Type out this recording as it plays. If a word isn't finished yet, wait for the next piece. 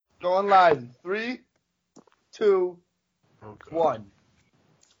Going live in 3, 2, 1.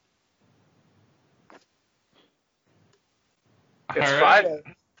 It's Friday.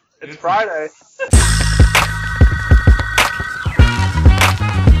 It's Friday.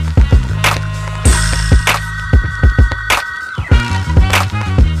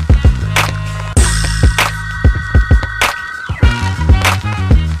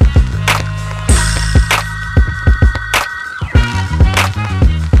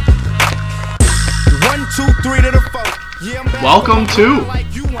 Welcome to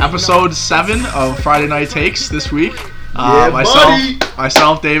episode 7 of Friday Night Takes this week.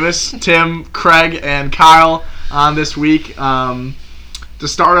 Myself, Davis, Tim, Craig, and Kyle on this week. To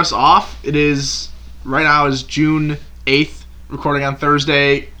start us off, right now is June 8th, recording on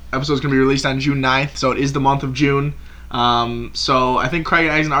Thursday. Episode's going to be released on June 9th, so it is the month of June. So I think Craig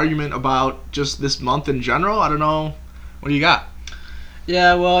has an argument about just this month in general. I don't know. What do you got?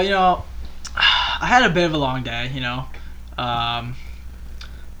 Yeah, well, I had a bit of a long day,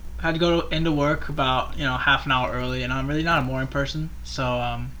 had to go into work about, half an hour early, and I'm really not a morning person,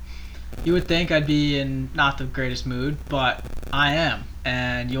 so you would think I'd be in not the greatest mood, but I am.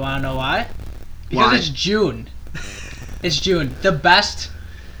 And you want to know why? Because it's June. It's June. The best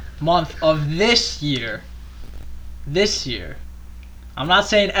month of this year. This year. I'm not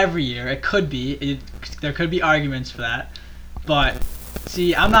saying every year. It could be. There could be arguments for that. But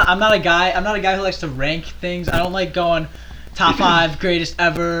see, I'm not a guy who likes to rank things. I don't like going top 5 greatest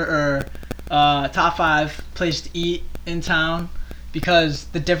ever or top 5 place to eat in town, because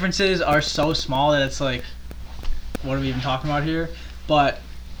the differences are so small that it's like, what are we even talking about here? But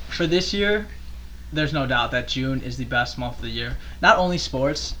for this year, there's no doubt that June is the best month of the year. Not only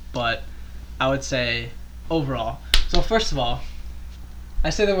sports, but I would say overall. So first of all, I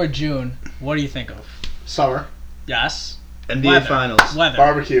say the word June. What do you think of? Summer. Yes. NBA Finals. Weather.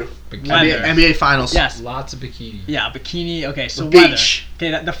 Barbecue. NBA Finals. Yes. Lots of bikini. Yeah, bikini. Okay, so the weather. Beach.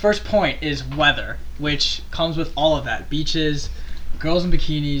 Okay, the first point is weather, which comes with all of that. Beaches, girls in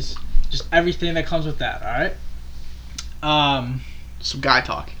bikinis, just everything that comes with that, alright? Some guy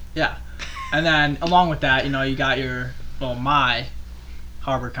talk. Yeah. And then, along with that, you got my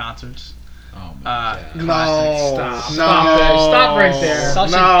Harbor concerts. Oh my God. No. Stop right there.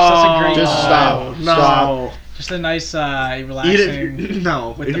 Such a great Just stop. No. Just a nice, relaxing.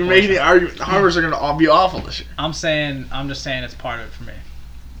 If you're making the argument, the Harbors are going to all be awful this year. I'm just saying it's part of it for me.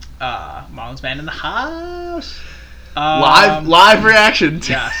 Marlins band in the house. Live reaction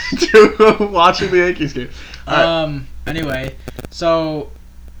to watching the Yankees game. Anyway, so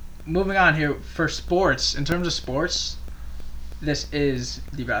moving on here for sports. In terms of sports, this is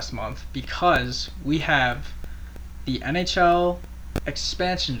the best month because we have the NHL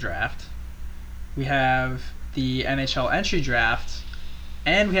expansion draft. We have the NHL entry draft,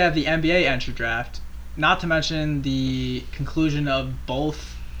 and we have the NBA entry draft, not to mention the conclusion of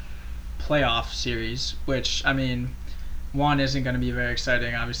both playoff series, which, one isn't going to be very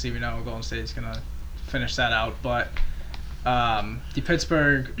exciting. Obviously, we know Golden State is going to finish that out, but the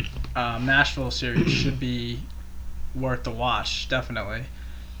Pittsburgh-Nashville series should be worth the watch, definitely.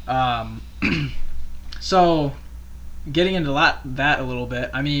 So, getting into that a little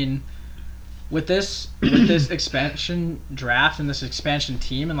bit, with this expansion draft and this expansion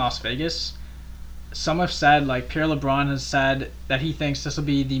team in Las Vegas, some have said, like Pierre LeBrun has said, that he thinks this will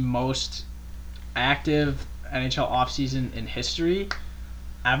be the most active NHL offseason in history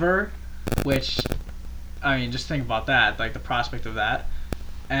ever, which, just think about that, like the prospect of that.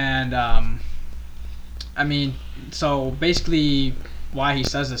 And, so basically why he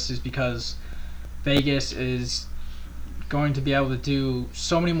says this is because Vegas is going to be able to do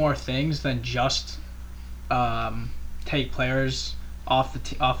so many more things than just take players off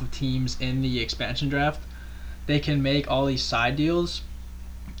of teams in the expansion draft. They can make all these side deals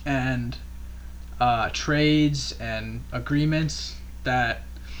and trades and agreements that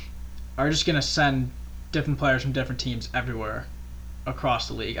are just going to send different players from different teams everywhere across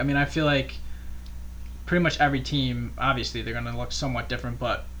the league. I feel like pretty much every team, obviously they're going to look somewhat different,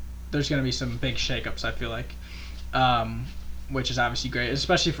 but there's going to be some big shakeups, I feel like. Which is obviously great,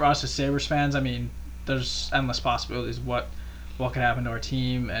 especially for us as Sabres fans. There's endless possibilities of what could happen to our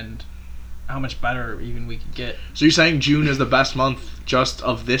team and how much better even we could get. So you're saying June is the best month just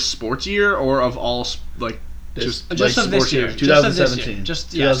of this sports year, or of all just of this year? 2017.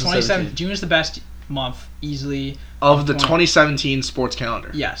 2017. June is the best month easily of the 2017 sports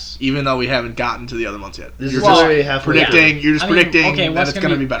calendar. Yes. Even though we haven't gotten to the other months yet. You're just predicting that it's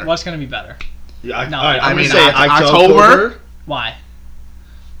going to be better. What's going to be better? Yeah, I'm going to say October. Why?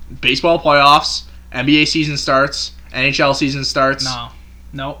 Baseball playoffs, NBA season starts, NHL season starts. No.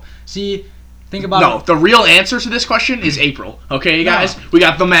 Nope. See, think about No, it. the real answer to this question is April. Okay, guys? We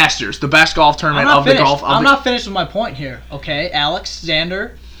got the Masters, the best golf tournament of the golf. I'm not finished with my point here. Okay,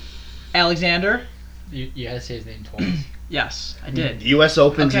 Alexander. You had to say his name twice. Yes, I did. U.S.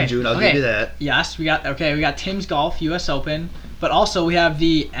 Open's Okay, in June. I'll okay. give you that. Yes, we got Tim's Golf, U.S. Open, but also we have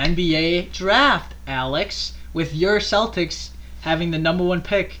the NBA Draft, Alex, with your Celtics having the number 1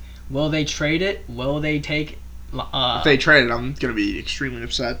 pick. Will they trade it? Will they take? If they trade it, I'm gonna be extremely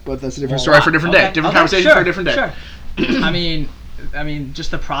upset. But that's a different Well, story for a different day. okay, Different okay, conversation sure, for a different day. Sure. I mean,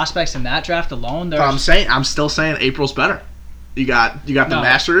 just the prospects in that draft alone. But I'm still saying April's better. You got the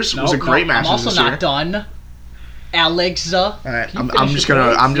Masters. It was a great Masters I'm also this not year. done. Alexa. All right, Can you I'm finish just your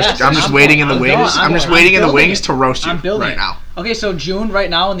gonna. points? I'm just waiting in the wings. I'm just waiting in the building wings it. to roast you I'm building right it. now. Okay, so June right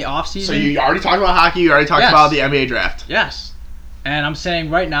now in the off season. So you already talked about hockey. You already talked Yes. about the NBA draft. Yes, and I'm saying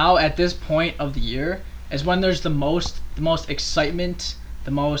right now at this point of the year is when there's the most excitement,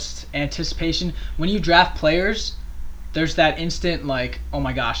 the most anticipation. When you draft players, there's that instant like, oh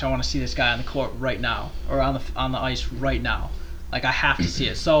my gosh, I want to see this guy on the court right now or on the ice right now. Like I have to see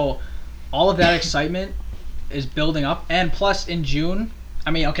it. So all of that excitement is building up, and plus in June,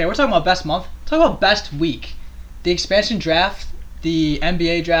 I mean, okay, we're talking about best month. We're talking about best week. The expansion draft, the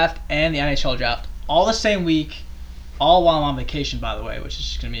NBA draft, and the NHL draft, all the same week, all while I'm on vacation, by the way, which is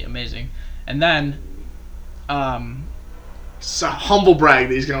just gonna be amazing. And then, It's a humble brag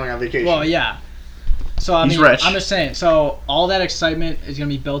that he's going on vacation. well, yeah. So I He's mean, rich. I'm just saying. So all that excitement is gonna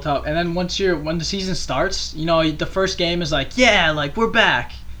be built up, and then when the season starts, you know, the first game is like, yeah, like we're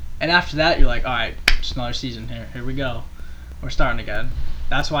back, and after that, you're like, all right, just another season here. Here we go. We're starting again.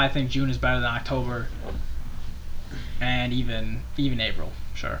 That's why I think June is better than October, and even April.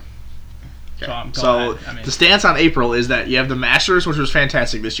 Sure. So I'm going ahead. I mean, the stance on April is that you have the Masters, which was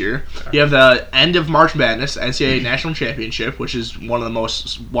fantastic this year. Sure. You have the end of March Madness, NCAA National Championship, which is one of the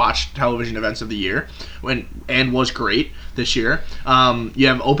most watched television events of the year, and was great this year. You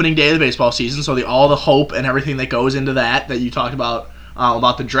have opening day of the baseball season, so all the hope and everything that goes into that you talked about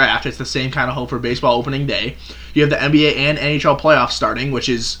the draft. It's the same kind of hope for baseball opening day. You have the NBA and NHL playoffs starting, which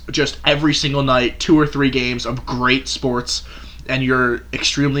is just every single night, 2 or 3 games of great sports. And you're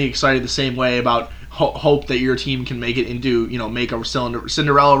extremely excited the same way about hope that your team can make it into, make a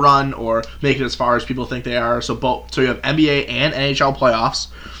Cinderella run or make it as far as people think they are. So you have NBA and NHL playoffs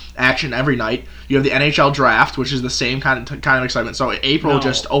action every night. You have the NHL draft, which is the same kind of excitement. So April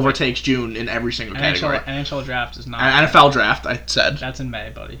just overtakes June in every single category. NHL draft is not. And NFL draft, I said. That's in May,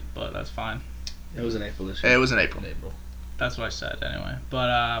 buddy, but that's fine. It was in April this year. It was in April. That's what I said anyway.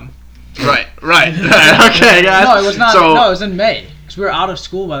 But Right. Okay, guys. No, it was not. So, no, it was in May because we were out of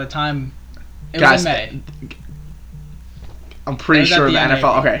school by the time. It was in May. I'm pretty It was at sure the the end of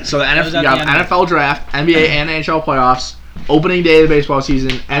NFL. April. Okay, so the It was NFL, at you the have end of NFL draft, NBA and NHL playoffs, opening day of the baseball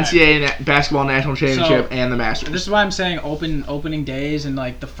season, NCAA basketball national championship, and the Masters. This is why I'm saying opening days and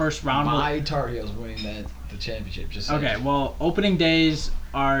like the first round. My Tar Heels winning the championship. Just saying. Okay, well, opening days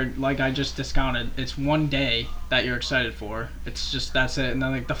are like I just discounted. It's one day that you're excited for. It's just that's it. And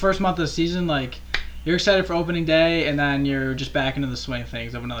then like the first month of the season, like you're excited for opening day, and then you're just back into the swing of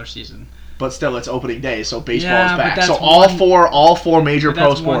things of another season. But still, it's opening day, so baseball Yeah, is but back. that's So one- all four major But pro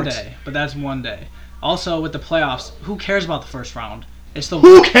that's one sports. day. But that's one day. Also, with the playoffs, who cares about the first round? It's the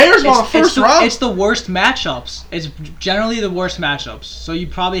Who cares about the first round? It's the worst matchups. It's generally the worst matchups. So you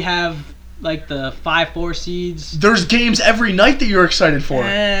probably have like the 5-4 seeds. There's games every night that you're excited for.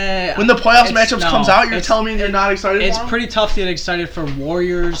 When the playoffs matchups comes out, you're telling me you're not excited It's for them? pretty tough to get excited for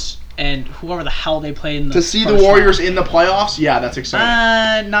Warriors and whoever the hell they play in the To see the first Warriors round. in the playoffs, yeah, that's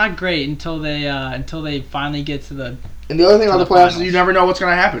exciting. Not great until they finally get to the. And the other thing about the the playoffs is finals. you never know what's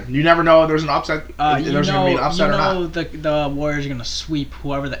going to happen. You never know if there's an upset. If You there's going to be an know, upset or not. the Warriors are gonna sweep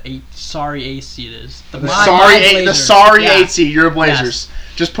whoever the eighth seed is. The sorry 8 seed, your Blazers. Yes.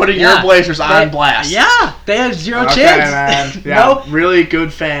 Just putting Yeah. your Blazers on blast. Yeah, they have zero Okay, chance. man. Yeah, Nope. really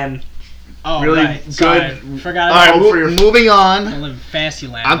good fan. Oh, Really right. good- Sorry. Forgot. All right, Hope for your- moving I on. live in fantasy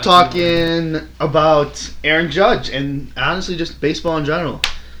land. I'm like talking about Aaron Judge and honestly just baseball in general.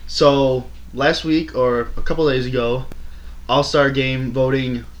 So last week or a couple days ago, All-Star Game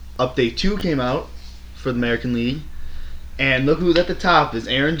voting update 2 came out for the American League. And look who's at the top is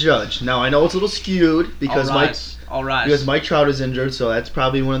Aaron Judge. Now I know it's a little skewed because All right. because Mike Trout is injured, so that's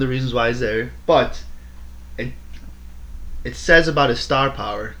probably one of the reasons why he's there. But it says about his star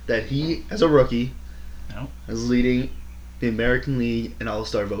power that he, as a rookie, No. is leading the American League in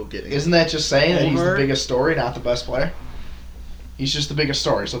All-Star vote getting. Isn't that just saying that he's the Over. biggest story, not the best player? He's just the biggest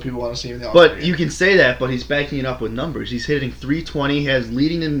story, so people want to see him in the All-Star But game. you can say that, but he's backing it up with numbers. He's hitting 320, has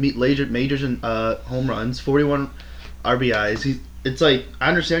leading in majors and home runs, 41 RBIs. it's like I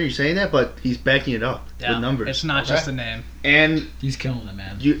understand you're saying that, but he's backing it up Yeah, with numbers. It's not Okay. just a name. And He's killing it,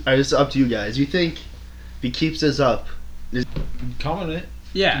 man. it's up to you guys. You think if he keeps this up, Calling it.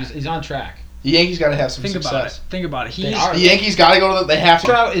 Yeah. He's on track. The Yankees got to have some Think about success. it. Think about it. They He's are. The Yankees got to go to the. They have to.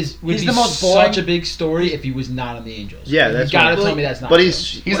 Trout would He's be the most such boring- a big story if he was not on the Angels. Yeah, you that's gotta right. tell me that's not. but true.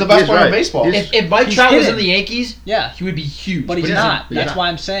 He's the best player in baseball. If Mike He's Trout was hidden. in the Yankees, yeah. he would be huge. But he's isn't. not. Yeah. That's why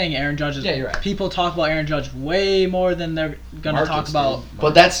I'm saying Aaron Judge is. Yeah, you're right. People talk about Aaron Judge way more than they're gonna talk Markets, about. dude.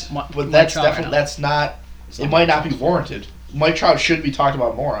 But that's Mike definitely Trout right now. that's not. It might not be warranted. Mike Trout should be talked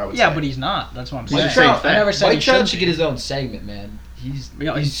about more. I would say. Yeah, but he's not. That's what I'm He's saying. the same I fact. never said Mike he Trout should should be. get his own segment, man. He's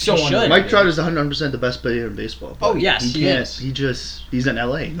Yeah, he's he so should. underrated. Mike Trout is 100% the best player in baseball. Oh, yes, he can't. is. He's in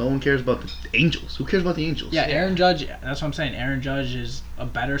LA. No one cares about the Angels. Who cares about the Angels? Yeah, Aaron Judge. That's what I'm saying. Aaron Judge is a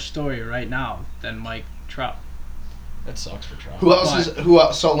better story right now than Mike Trout. That sucks for Trout. Who else Why? is who?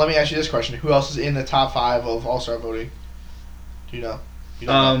 Else, so let me ask you this question: Who else is in the top 5 of All-Star voting? Do you know? You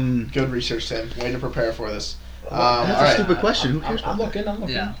don't know? Good research, Tim. Way to prepare for this. That's all a right. stupid question. Who cares I'm about that? looking.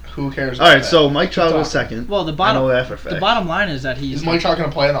 Yeah. Who cares? All about right, that? so Mike Trout was talking. second. Well, the I know bottom. that for a fact. The bottom line is that he's. Is Mike Trout going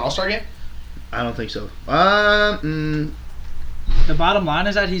to play in the All-Star game? I don't think so. The bottom line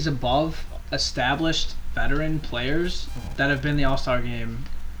is that he's above established veteran players that have been in the All-Star game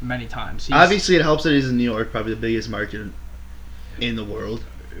many times. He's, Obviously, it helps that he's in New York, probably the biggest market in the world.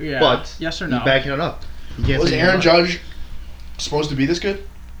 yeah. But yes or he's no? backing it up. You can't Was say Aaron no. Judge supposed to be this good?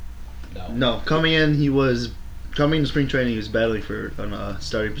 No. No, coming in spring training, he was battling for a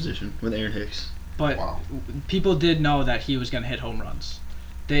starting position with Aaron Hicks. But Wow. people did know that he was going to hit home runs.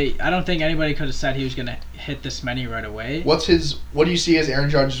 I don't think anybody could have said he was going to hit this many right away. What do you see as Aaron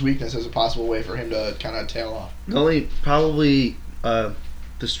Judge's weakness as a possible way for him to kind of tail off? The only probably the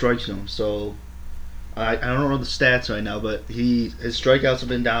strike zone. So I don't know the stats right now, but his strikeouts have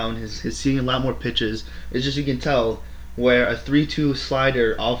been down. He's seeing a lot more pitches. It's just you can tell where a 3-2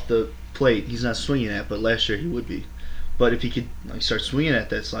 slider off the plate he's not swinging at, but last year he would be. But if he could start swinging at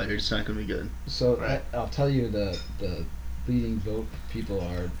that slider, it's not going to be good. So Right. I'll tell you the leading vote people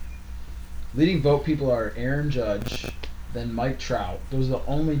are Aaron Judge, then Mike Trout. Those are the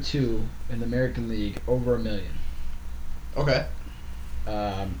only two in the American League over 1 million. Okay.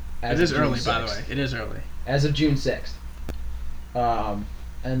 It As is of June early, by the 6th. way. It is early. As of June 6th.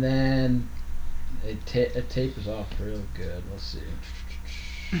 And then it tapers off real good. Let's see.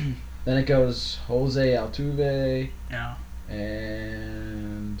 Then it goes Jose Altuve Yeah.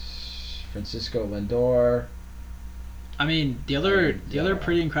 and Francisco Lindor. I mean, the other Yeah.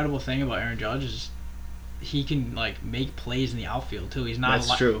 pretty incredible thing about Aaron Judge is he can make plays in the outfield too. He's not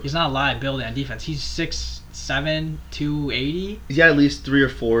That's true. He's not a liability on defense. He's 6'7", 280. He's got at least 3 or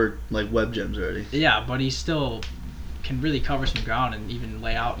 4 web gems already. Yeah, but he still can really cover some ground and even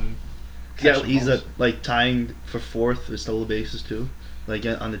lay out and. Yeah, catch some he's balls. tying for 4th with stolen bases too,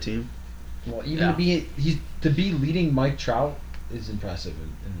 on the team. Well, even Yeah. to be leading Mike Trout is impressive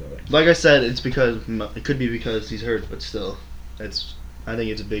in voting. Like I said, it could be because he's hurt, but still, I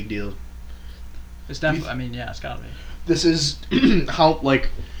think it's a big deal. It's definitely. I mean, yeah, it's gotta be. This is how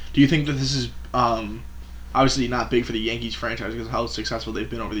do you think that this is obviously not big for the Yankees franchise because of how successful they've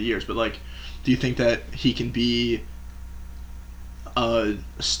been over the years, but do you think that he can be a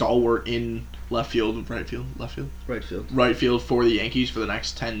stalwart in right field Right field. right field for the Yankees for the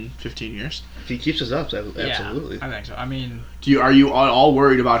next 10, 15 years? If he keeps us up, absolutely. Yeah, I think so. I mean, Are you all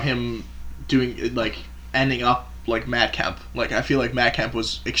worried about him doing ending up like Matt Kemp? I feel like Matt Kemp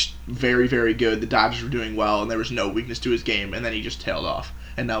was very, very good. The Dodgers were doing well, and there was no weakness to his game, and then he just tailed off,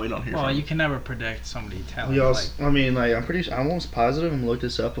 and now we don't hear well, from you him. can never predict somebody talented. We also, I'm pretty sure, I'm almost positive. I'm gonna look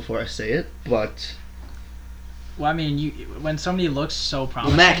this up before I say it, but Well, I mean, when somebody looks so Well,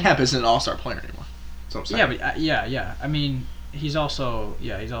 promising. Matt Kemp isn't an all-star player anymore. That's what I'm saying. Yeah, but yeah. I mean, he's also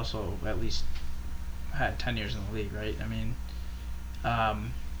at least had 10 years in the league, right? I mean,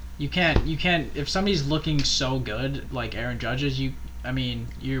 you can't if somebody's looking so good like Aaron Judge is,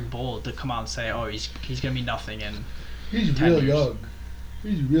 you're bold to come out and say, oh, he's gonna be nothing in He's 10 really years. young.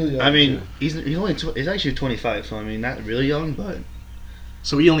 He's really young. I mean, he's actually 25, so not really young, but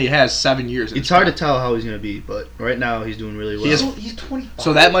So he only has 7 years. In it's his hard to career. tell how he's gonna be. But right now, he's doing really well. He has- he's 25.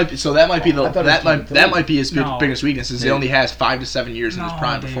 So that might be I thought it was that might be his No. biggest weakness. Is he Maybe. only has 5 to 7 years in his No,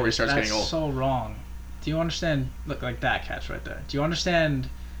 prime before he David, starts getting old. That's so wrong. Do you understand? Look like that catch right there. Do you understand?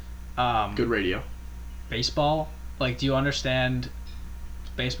 Good radio. Baseball? Do you understand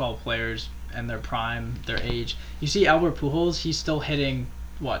baseball players and their prime, their age? You see Albert Pujols, he's still hitting,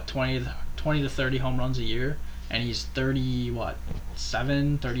 20 to 30 home runs a year, and he's 30,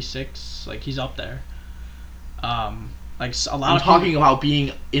 7, 36, he's up there. Like a lot I'm of people, talking about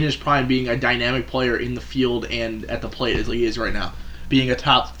being in his prime, being a dynamic player in the field and at the plate as he is right now, being a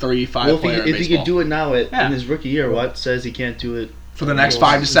top 35 Well, player in if he baseball could do it now Yeah. in his rookie year, what says he can't do it? for the next Well,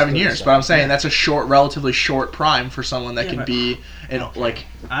 5 to it's 7 good years. stuff. But I'm saying that's a relatively short prime for someone that Yeah, can but- be like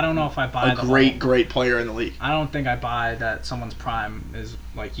I don't know if I buy a the great player in the league. I don't think I buy that someone's prime is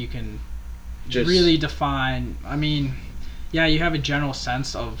like you can Just really define. I mean, yeah, you have a general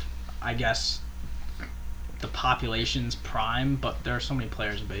sense of, I guess, the population's prime, but there are so many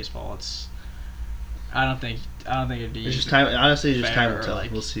players in baseball. I don't think it'd be It's just time. Honestly, just time fair, will tell.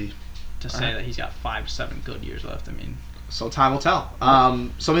 like- We'll see. to say that he's got 5 to 7 good years left. I mean, So time will tell.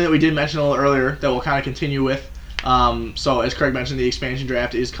 Something that we did mention a little earlier that we'll kind of continue with. So as Craig mentioned, the expansion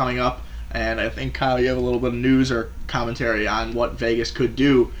draft is coming up, and I think Kyle, you have a little bit of news or commentary on what Vegas could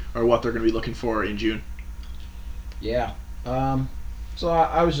do or what they're going to be looking for in June. Yeah. So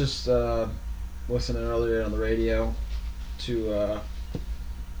I was just listening earlier on the radio to a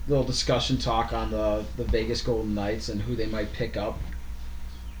little discussion talk on the Vegas Golden Knights and who they might pick up.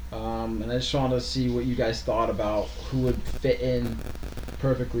 And I just wanted to see what you guys thought about who would fit in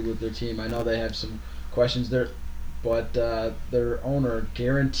perfectly with their team. I know they have some questions there, but their owner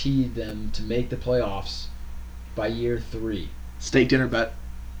guaranteed them to make the playoffs by year 3. Steak dinner bet.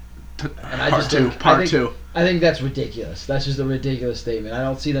 And I Part just two. think- Part two. I think that's ridiculous. That's just a ridiculous statement. I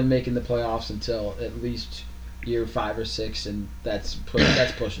don't see them making the playoffs until at least year 5 or 6, and that's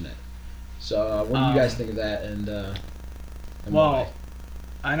pushing it. So, what do you guys think of that? And well, why?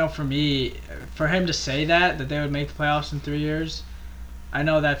 I know for me, for him to say that they would make the playoffs in 3 years, I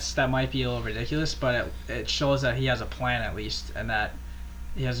know that might be a little ridiculous, but it shows that he has a plan at least, and that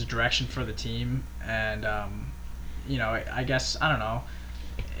he has a direction for the team, and I guess I don't know,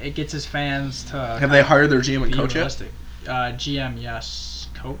 it gets his fans to Have they hired their GM and be coach yet? realistic. GM, yes.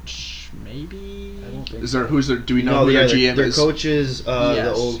 Coach, maybe. I don't think Who's their? Do we know No, who yeah, their GM their is? coach is the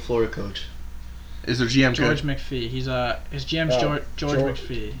Yes. old Florida coach. Is their GM George good? McPhee. His GM's George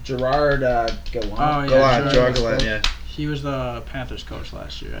McPhee. Gerard Gallant. Oh, yeah, Go on, sure. George Gallant, yeah. He was the Panthers coach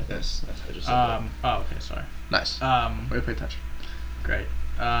last year, I think. Yes, that's what I just said. Oh, okay, sorry. Nice. Way to pay attention. Great.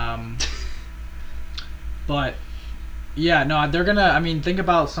 But yeah, no, they're gonna. I mean, think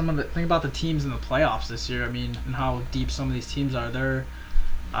about the teams in the playoffs this year. I mean, and how deep some of these teams are. They're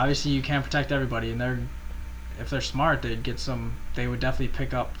obviously you can't protect everybody, and if they're smart, they'd get some. They would definitely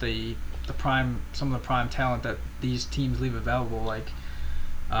pick up some of the prime talent that these teams leave available, like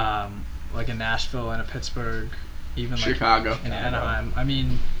in Nashville and a Pittsburgh, even Chicago. like in Anaheim. I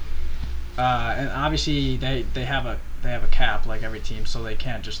mean, and obviously they have a cap like every team, so they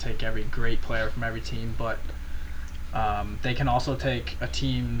can't just take every great player from every team, but they can also take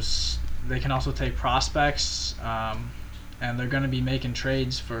prospects, and they're going to be making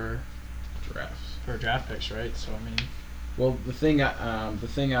trades for draft picks, right? So I mean, Well, the thing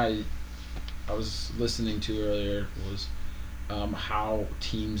I was listening to earlier was how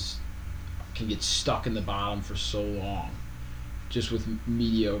teams can get stuck in the bottom for so long, just with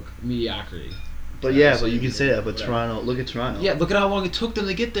mediocrity. But Yeah, yeah, so but you can say that. But whatever. Toronto, look at Toronto. Yeah, look at how long it took them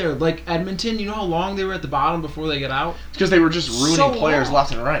to get there. Like Edmonton, you know how long they were at the bottom before they got out? It's because they were just ruining So players long.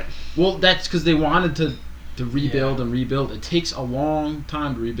 left and right. Well, that's because they wanted to rebuild and rebuild. It takes a long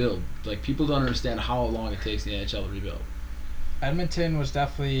time to rebuild. Like, people don't understand how long it takes the NHL to rebuild. Edmonton was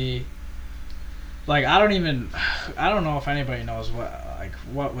definitely like I don't know if anybody knows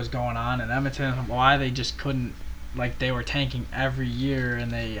what was going on in Edmonton, why they just couldn't, like, they were tanking every year,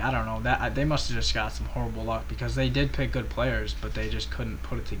 and I don't know, that they must have just got some horrible luck because they did pick good players, but they just couldn't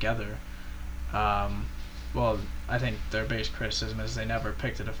put it together. Well, I think their biggest criticism is they never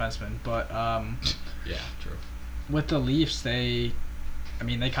picked a defenseman, but Yeah, true. with the Leafs, they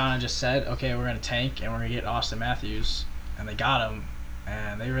kind of just said, okay, we're going to tank and we're going to get Austin Matthews, and they got him,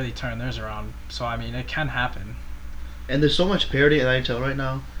 and they really turned theirs around. So, I mean, it can happen. And there's so much parity in NHL right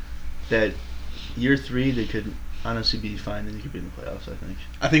now that year 3 they could honestly be fine and they could be in the playoffs, I think.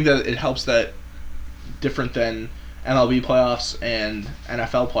 I think that it helps that different than MLB playoffs and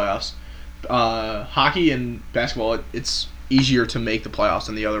NFL playoffs. Hockey and basketball, it's easier to make the playoffs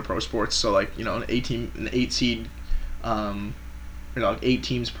than the other pro sports. So, like, an 8 seed, 8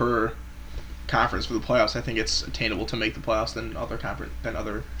 teams per conference for the playoffs. I think it's attainable to make the playoffs than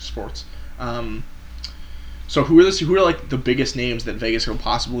other sports. So who are like the biggest names that Vegas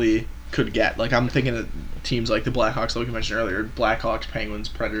could get? Like, I'm thinking of teams like the Blackhawks, like we mentioned earlier, Blackhawks, Penguins,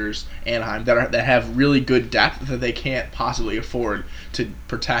 Predators, Anaheim, that have really good depth that they can't possibly afford to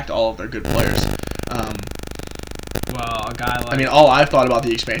protect all of their good players. Well, a guy like... I mean, all I've thought about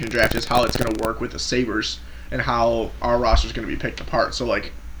the expansion draft is how it's going to work with the Sabres and how our roster is going to be picked apart. So,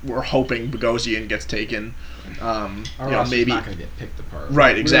 like, we're hoping Bogosian gets taken. Our You know, roster's maybe not going to get picked apart.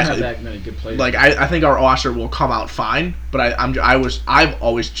 Right, We exactly. don't have that many good players. like I think our roster will come out fine, but I've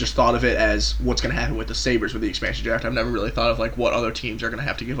always just thought of it as what's going to happen with the Sabres with the expansion draft. I've never really thought of like what other teams are going to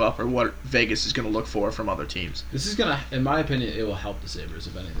have to give up or what Vegas is going to look for from other teams. This is going to, in my opinion, it will help the Sabres,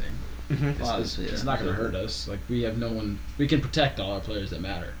 if anything. It's not going to hurt us. Like, we have no one. We can protect all our players that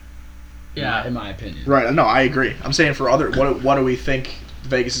matter. Yeah. In my opinion. Right. No, I agree. I'm saying for other what do we think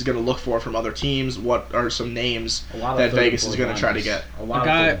Vegas is going to look for from other teams? What are some names A lot of that third Vegas and is fourth going to try to liners. get? A lot A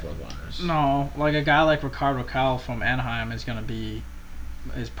guy- of third and fourth liners. No, like a guy like Ricardo Cal from Anaheim is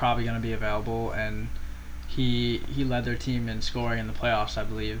probably gonna be available, and he led their team in scoring in the playoffs, I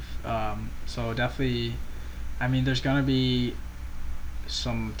believe. So definitely, I mean, there's gonna be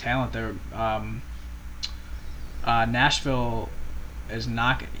some talent there. Nashville is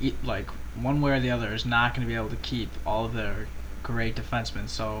not like one way or the other is not going to be able to keep all of their great defensemen.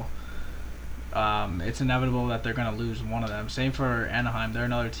 So it's inevitable that they're going to lose one of them. Same for Anaheim. They're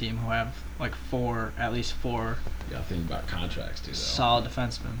another team who have like at least four Yeah, think about contracts too, though. solid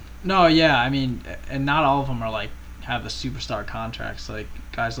defensemen. No, yeah, I mean, and not all of them are like have the superstar contracts. Like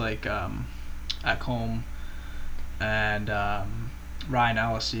guys like Ekholm and Ryan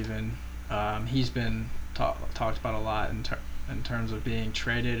Ellis even. He's been talked about a lot in terms of being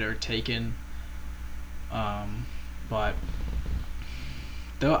traded or taken. But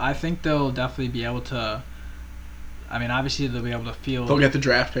I think they'll definitely be able to. I mean, obviously they'll be able to field. They'll get the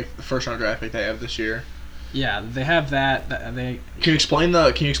draft pick, the first round draft pick they have this year. Yeah, they have that. They Can you explain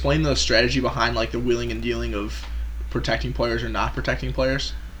the strategy behind like the wheeling and dealing of protecting players or not protecting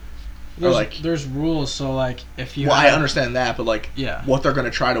players? there's rules. So like if you. Well, I have- understand that, but like Yeah. what they're going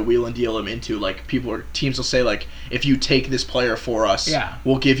to try to wheel and deal them into, like teams will say like, if you take this player for us, Yeah.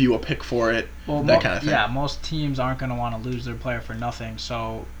 we'll give you a pick for it, that kind of thing. Yeah, most teams aren't going to want to lose their player for nothing.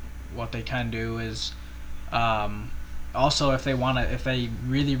 So what they can do is, also if they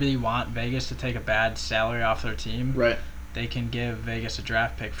really really want Vegas to take a bad salary off their team, Right. they can give Vegas a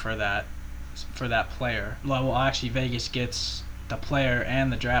draft pick for that player. Well, actually, Vegas gets the player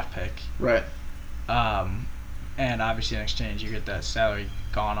and the draft pick. Right. And obviously in exchange you get that salary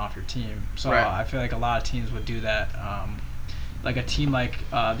gone off your team. So Right. I feel like a lot of teams would do that. Like a team like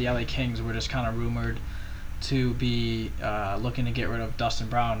the LA Kings were just kind of rumored to be looking to get rid of Dustin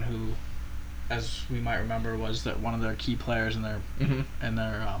Brown, who, as we might remember, was one of their key players in their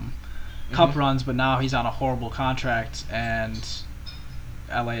cup runs. But now he's on a horrible contract, and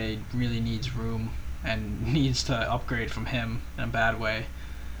LA really needs room and needs to upgrade from him in a bad way.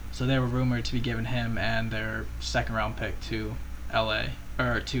 So they were rumored to be giving him and their second round pick to LA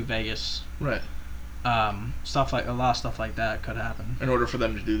or to Vegas. Right. A lot of stuff like that could happen. In order for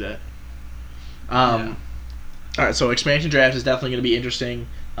them to do that. Yeah. All right, so expansion draft is definitely going to be interesting.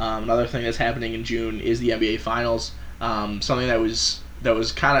 Another thing that's happening in June is the NBA Finals. Something that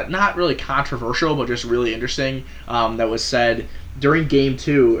was kind of not really controversial, but just really interesting. That was said during Game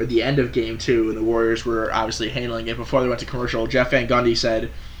 2, or the end of Game 2, and the Warriors were obviously handling it before they went to commercial. Jeff Van Gundy said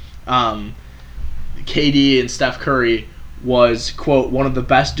KD and Steph Curry was, quote, one of the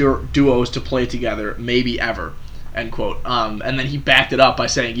best duos to play together, maybe ever, end quote. And then he backed it up by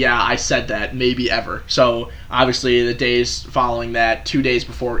saying, yeah, I said that, maybe ever. So obviously the days following that, 2 days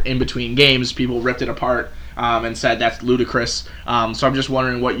before in between games, people ripped it apart and said that's ludicrous. So I'm just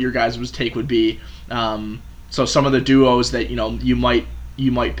wondering what your guys' take would be. So some of the duos that you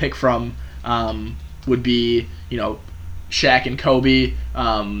might pick from would be Shaq and Kobe,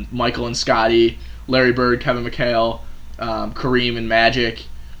 Michael and Scotty, Larry Bird, Kevin McHale, Kareem and Magic,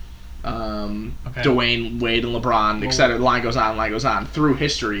 Dwayne Wade and LeBron, etc. The line goes on through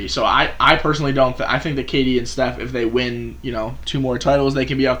history. So I personally don't. I think that KD and Steph, if they win 2 more titles, they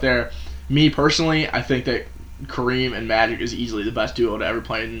can be up there. Me personally, I think that Kareem and Magic is easily the best duo to ever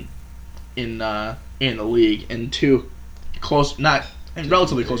play in the league, and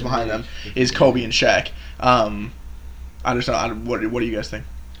relatively close behind them is Kobe and Shaq. I just don't. What do you guys think?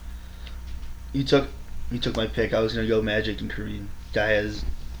 You took my pick. I was gonna go Magic and Kareem. Guy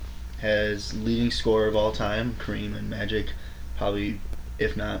has leading scorer of all time. Kareem and Magic, probably,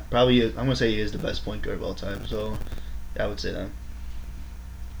 if not, probably. I'm gonna say he is the best point guard of all time. So, yeah, I would say that.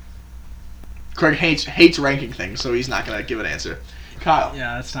 Craig hates ranking things, so he's not gonna give an answer. Kyle.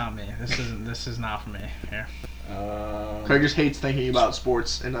 Yeah, that's not me. This is not for me here. Craig just hates thinking about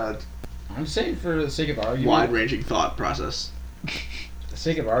sports in a I'm saying for the sake of argument. wide-ranging thought process. For the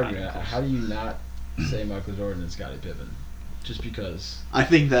sake of argument, how do you not say Michael Jordan and Scottie Pippen? Just because I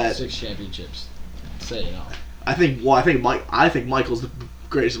think that 6 championships. Say it all. I think Michael's the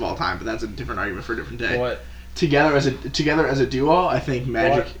greatest of all time, but that's a different argument for a different day. What? together as a duo, I think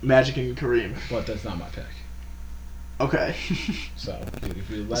Magic and Kareem. But that's not my pick. Okay. So if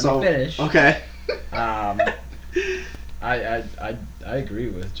you let me finish. Okay. I agree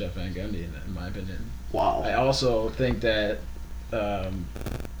with Jeff Van Gundy in my opinion. Wow. I also think that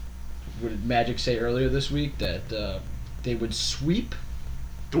what did Magic say earlier this week that they would sweep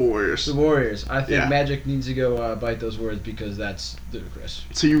The Warriors. the Warriors. I think Yeah. Magic needs to go bite those words because that's ludicrous.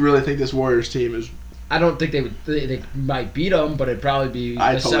 So you really think this Warriors team is? I don't think they would. They might beat them, but it'd probably be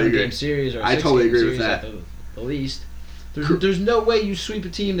I a totally 7-game agree. series or a I 6-game totally agree with series that. at the least. There's no way you sweep a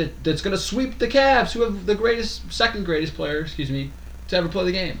team that's going to sweep the Cavs, who have the second greatest player, to ever play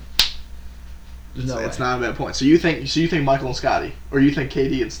the game. There's no way. It's not a bad point. So you think Michael and Scotty, or you think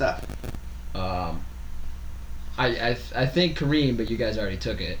KD and Steph? I think Kareem, but you guys already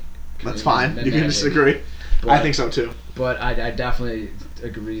took it. That's Kareem fine. and You can Magic. disagree. But, I think so too. But I definitely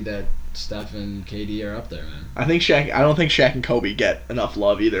agree that Steph and KD are up there, man. I don't think Shaq and Kobe get enough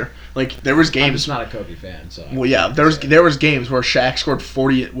love either. Like there was I'm games. just not a Kobe fan, so. Well, yeah, there was games where Shaq scored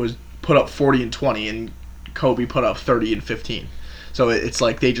 40, put up 40 and 20, and Kobe put up 30 and 15. So it's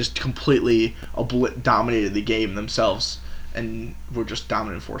like they just completely dominated the game themselves, and were just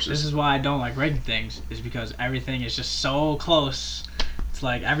dominant forces. This is why I don't like ranking things, is because everything is just so close. It's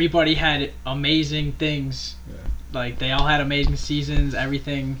like everybody had amazing things. Yeah. Like they all had amazing seasons,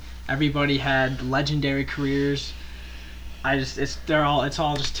 everything. Everybody had legendary careers. It's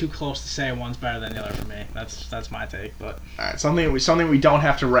all just too close to say one's better than the other for me. That's my take, but All right, something we don't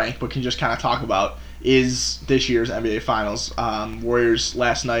have to rank, but can just kind of talk about is this year's NBA Finals. Warriors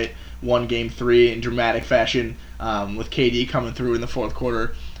last night won Game 3 in dramatic fashion, with KD coming through in the fourth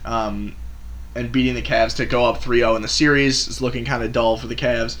quarter, and beating the Cavs to go up 3-0 in the series. It's looking kind of dull for the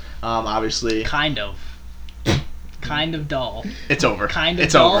Cavs. Obviously, kind of dull. it's over.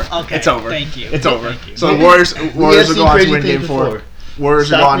 It's over. Okay, It's over. Thank you. It's over. Thank you. So the Warriors will go on to win Crazy Game things 4. before.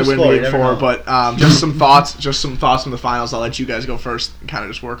 Warriors are Stop going to win your score, you Game never 4, know. but just some thoughts from the finals. I'll let you guys go first and kind of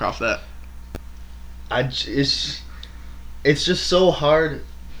just work off that. It's just so hard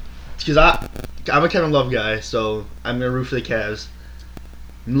because I'm a Kevin Love guy, so I'm gonna root for the Cavs.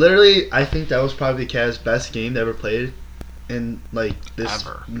 Literally, I think that was probably the Cavs' best game they ever played in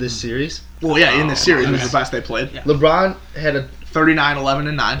this series. Well, yeah, in this series, it was okay. the best they played. Yeah. LeBron had 39, 11,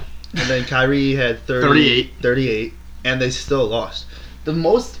 and 9. and then Kyrie had 38, and they still lost. The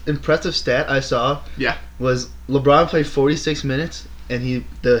most impressive stat I saw was LeBron played 46 minutes, and his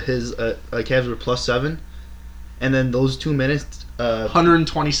Cavs were +7, and then those 2 minutes,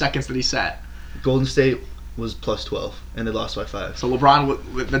 120 seconds that he sat. Golden State was +12, and they lost by 5. So the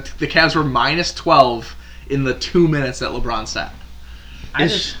Cavs were -12 in the 2 minutes that LeBron sat. I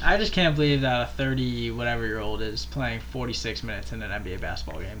just can't believe that a 30-whatever-year-old is playing 46 minutes in an NBA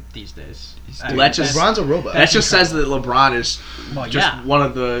basketball game these days. LeBron's a robot. That just says that LeBron is one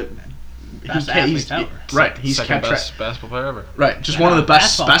of the best athletes ever. Right. He's second best basketball player ever. Right, just one of the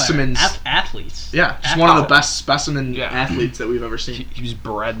best Basketball specimens. player. Athletes. Yeah, just one of the best specimen Yeah. athletes that we've ever seen. He was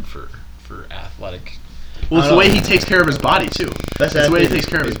bred for athletic. Well, it's the way he takes care of his body too. Best It's the way he athlete takes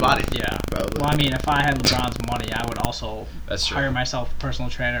care of his body. Yeah. Probably. Well, I mean, if I had LeBron's money, I would also That's true. hire myself a personal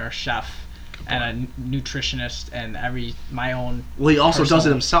trainer, a chef, and a nutritionist, and my own. Well, he also does it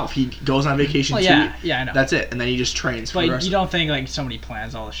personal- himself. He goes on vacation Well, too. yeah, I know. That's it, and then he just trains for the But rest. you don't think like somebody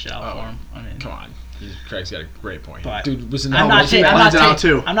plans all this shit out for him? I mean, Come on. Craig's got a great point. But Dude, was it I'm not not, ta- I'm, plans not it out ta-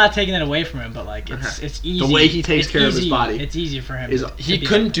 too. I'm not taking it away from him, but like it's easy. way he takes it's care of his easy- body It's easy for him. is- to He be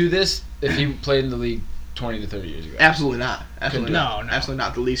couldn't that. do this if he played in the league 20 to 30 years ago. Absolutely not. Absolutely No, not. no. Absolutely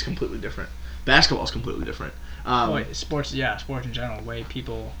not. The league's completely different. Basketball's completely different. Sports in general, the way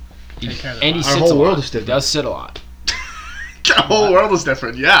people take care of their And he body. Our sits whole a world lot. is He different. does sit a lot. the whole world is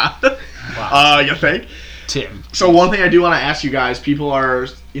different. Yeah. You think? Tim. So one thing I do want to ask you guys, people are,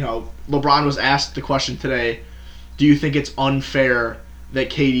 LeBron was asked the question today, do you think it's unfair that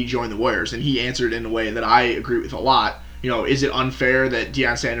KD joined the Warriors? And he answered in a way that I agree with a lot. Is it unfair that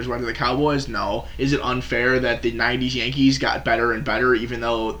Deion Sanders went to the Cowboys? No. Is it unfair that the 90s Yankees got better and better even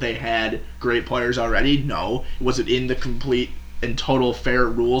though they had great players already? No. Was it in the complete and total fair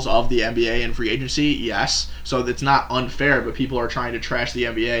rules of the NBA and free agency? Yes. So it's not unfair, but people are trying to trash the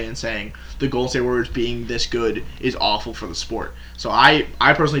NBA and saying the Golden State Warriors being this good is awful for the sport. So I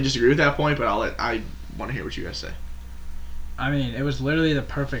personally disagree with that point, but I want to hear what you guys say. I mean, it was literally the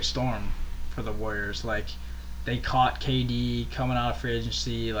perfect storm for the Warriors. Like, they caught KD coming out of free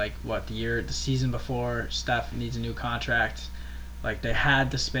agency. Like, the season before, Steph needs a new contract. Like, they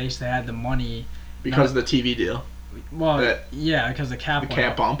had the space, they had the money. Because of the TV deal. Well, yeah, because the cap The went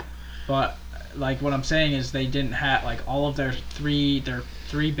cap up. bump. But like what I'm saying is they didn't have like all of their three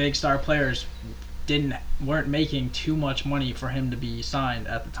big star players weren't making too much money for him to be signed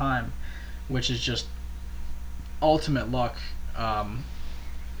at the time, which is just ultimate luck.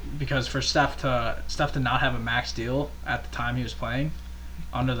 Because for Steph to not have a max deal at the time he was playing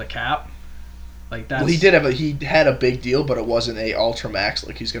under the cap, like that's Well, he had a big deal, but it wasn't a ultra max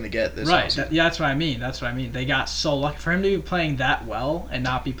like he's gonna get this. right. That's what I mean. They got so lucky for him to be playing that well and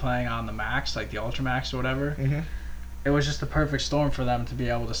not be playing on the max, like the ultra max or whatever. Mhm. It was just the perfect storm for them to be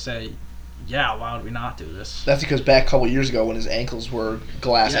able to say, yeah, why would we not do this? That's because back a couple years ago when his ankles were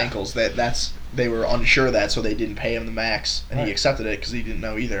glass Yeah. ankles, they were unsure of that, so they didn't pay him the max, and Right. he accepted it because he didn't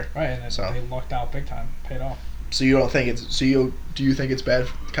know either. Right, and So- they lucked out big time, paid off. So you don't think it's do you think it's bad,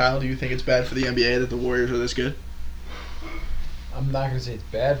 Kyle? Do you think it's bad for the NBA that the Warriors are this good? I'm not gonna say it's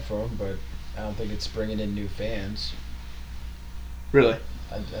bad for him, but I don't think it's bringing in new fans. Really?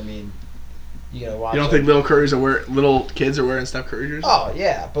 I mean, you gotta watch. You don't think little kids are wearing Steph Curry jerseys Oh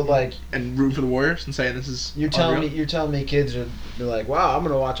yeah, but like and root for the Warriors and saying this is you're telling unreal? me kids are they're like, wow, I'm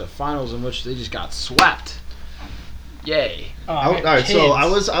gonna watch a finals in which they just got swept. Yay! All right, so I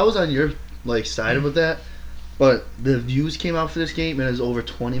was on your side with that, but the views came out for this game, and there's over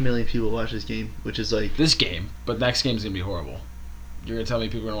 20 million people watch this game, which is like This game, but next game's gonna be horrible. You're gonna tell me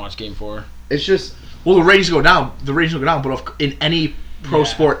people are gonna watch Game 4? it's just Well, the ratings go down. But in any pro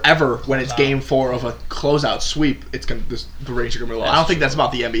sport ever, when it's Closeout. Game 4 of a closeout sweep, the ratings are gonna be low. I don't think that's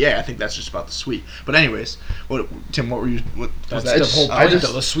about the NBA. I think that's just about the sweep. But anyways, Tim? What were you? What was That's that? the whole I point. just-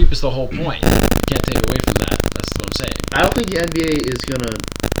 though. The sweep is the whole point. You can't take away from that. That's what I'm saying. I don't think the NBA is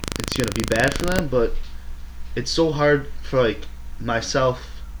gonna be bad for them, but it's so hard for myself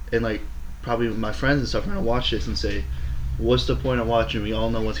and probably my friends and stuff are gonna watch this and say, what's the point of watching? We all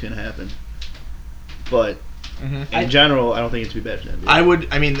know what's gonna happen. But Mhm. in general, I don't think it's be bad for the NBA.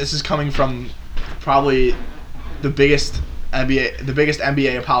 I mean, this is coming from probably the biggest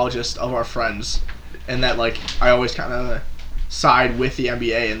NBA apologist of our friends, and that I always kind of side with the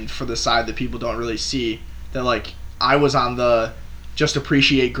NBA and for the side that people don't really see. That I was on the just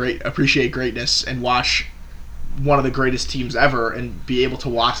appreciate greatness and watch one of the greatest teams ever and be able to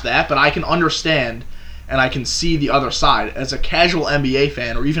watch that, but I can understand and I can see the other side. As a casual NBA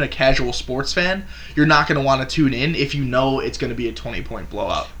fan or even a casual sports fan, you're not going to want to tune in if you know it's going to be a 20-point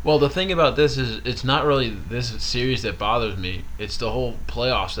blowout. Well, the thing about this is it's not really this series that bothers me. It's the whole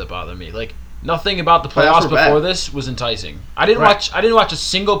playoffs that bother me. Nothing about the Playoffs playoffs were bad. before this was enticing. I didn't Right. watch a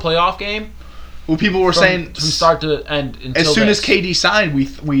single playoff game Well, people were saying from start to end until as soon this. as KD signed,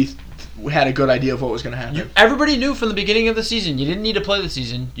 we had a good idea of what was going to happen. Everybody knew from the beginning of the season. You didn't need to play the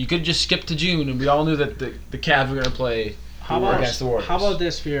season. You could just skip to June, and we all knew that the Cavs were going to play against the Warriors. How about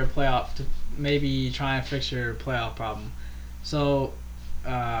this for your playoff to maybe try and fix your playoff problem? So,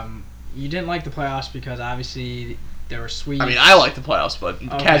 you didn't like the playoffs because obviously there were sweeps. I mean, I like the playoffs, but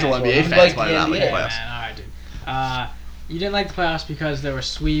casual NBA you fans like might the not like the NBA, playoffs. Man, all right, dude. You didn't like the playoffs because there were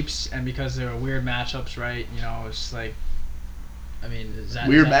sweeps and because there were weird matchups, right? You know, it's I mean, is that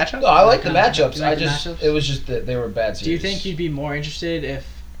Weird is that, matchup? No, I like the Do you like matchups. the matchups? It was just that they were bad series. Do you think you'd be more interested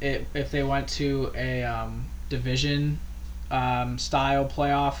if they went to a division style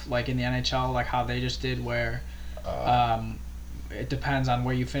playoff like in the NHL, like how they just did, where it depends on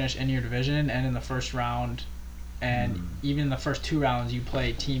where you finish in your division, and in the first round, and even in the first two rounds, you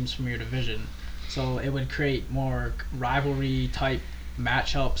play teams from your division, so it would create more rivalry type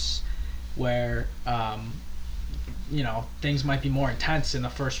matchups where things might be more intense in the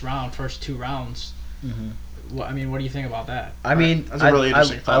first two rounds. What do you think about that? I mean, That's a really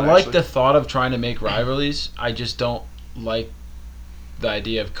interesting I thought, like actually. the thought of trying to make rivalries. I just don't like the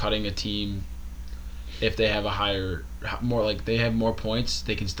idea of cutting a team if they have they have more points.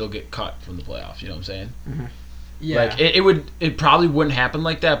 They can still get cut from the playoffs. You know what I'm saying? Yeah. It probably wouldn't happen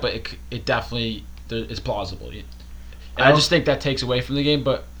like that, but it definitely it's plausible. And I just think that takes away from the game,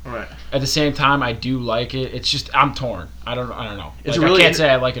 but Right. at the same time, I do like it. It's just I'm torn. I don't know. It's I really can't say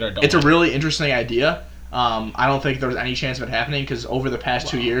I like it or don't. It's a like really interesting idea. I don't think there's any chance of it happening because over the past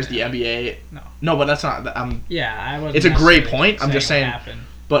 2 years, the NBA. No. But that's not. Yeah, I wasn't. It's a great necessarily point. I'm just it saying. happened,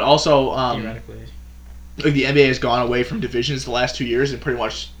 But also, theoretically. the NBA has gone away from divisions the last 2 years and pretty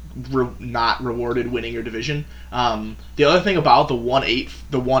much not rewarded winning your division. The other thing about the 1-8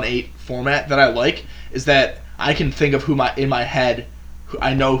 format that I like is that I can think of in my head,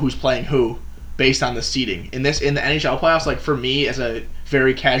 I know who's playing who based on the seeding. In the NHL playoffs, for me as a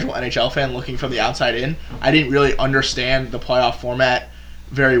very casual NHL fan looking from the outside in, I didn't really understand the playoff format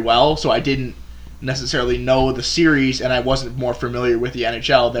very well, so I didn't necessarily know the series, and I wasn't more familiar with the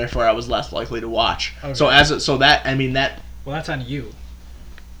NHL. Therefore, I was less likely to watch. Okay. Well, that's on you.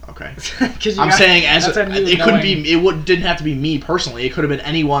 Okay. 'Cause I'm saying that's on you it couldn't knowing- be. Didn't have to be me personally. It could have been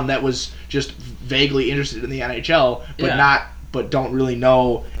anyone that was just vaguely interested in the NHL, but Yeah. don't really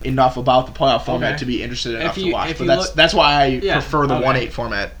know enough about the playoff format Okay. to be interested enough If to you- watch. if But you that's why I Yeah, prefer the okay. 1/8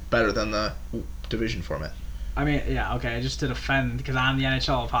 format better than the division format. I mean, yeah, okay. Just to defend, because I'm the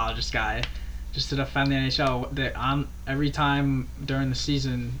NHL apologist guy. Just to defend the NHL, every time during the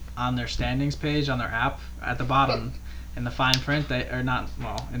season on their standings page on their app at the bottom in the fine print,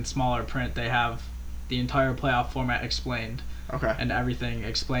 in smaller print, they have the entire playoff format explained Okay. and everything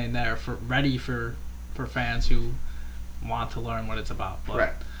explained there ready for fans who want to learn what it's about. But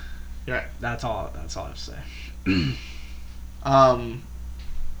Right. Right. That's all I have to say.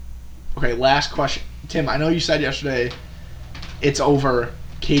 Okay, last question. Tim, I know you said yesterday it's over.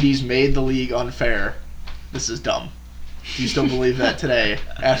 Katie's made the league unfair. This is dumb. Do you still believe that today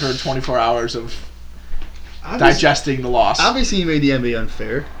after 24 hours of digesting the loss? Obviously, he made the NBA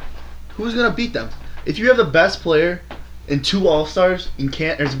unfair. Who's gonna beat them? If you have the best player and 2 All-Stars and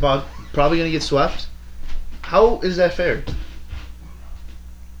is probably gonna get swept, how is that fair?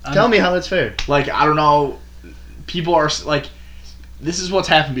 Tell me how that's fair. Like, I don't know. People are like, this is what's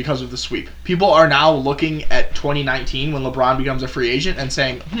happened because of the sweep. People are now looking at 2019 when LeBron becomes a free agent and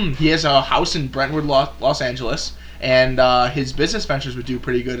saying, he has a house in Brentwood, Los Angeles, and his business ventures would do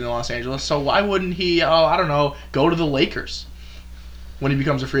pretty good in Los Angeles. So why wouldn't he, I don't know, go to the Lakers when he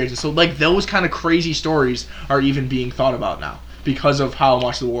becomes a free agent? So, like, those kind of crazy stories are even being thought about now because of how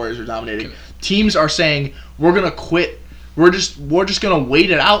much the Warriors are dominating. Teams are saying, we're going to quit. We're just going to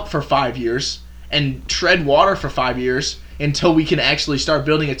wait it out for 5 years and tread water for 5 years until we can actually start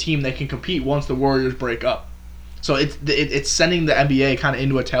building a team that can compete once the Warriors break up. So it's sending the NBA kind of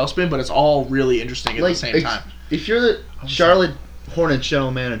into a tailspin, but it's all really interesting at the same time. If you're the Charlotte Hornets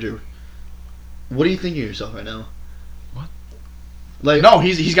general manager, what are you thinking of yourself right now? What? Like, No,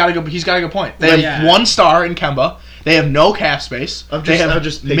 he's got a good point. They have one star in Kemba. They have no cap space. I've They have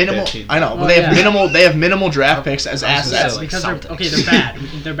just picked minimal. that team. I know, but Oh, they have yeah. minimal. They have minimal draft picks as I was gonna assets. say, like, because Celtics. they're bad.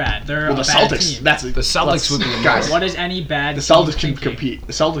 They're bad. They're Well, the a bad Celtics. team. That's The Celtics would be the guys. What is any bad? The team Celtics can thinking? compete.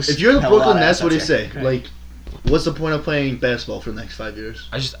 The Celtics. If you're the have a lot Brooklyn of Nets, what do you assets, say? Okay. Like, what's the point of playing basketball for the next 5 years?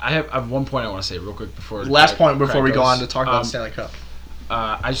 I have one point I want to say real quick before. Last point before Craig we go goes. on to talk about the Stanley Cup.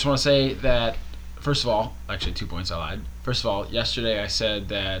 I just want to say that, first of all, actually 2 points I lied. First of all, yesterday I said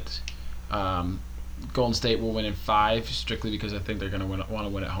that Golden State will win in 5 strictly because I think they're going to want to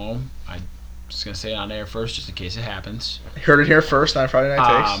win at home. I'm just going to say it on air first just in case it happens. Heard it here first on Friday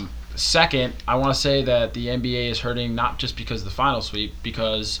Night Takes. Second, I want to say that the NBA is hurting not just because of the final sweep,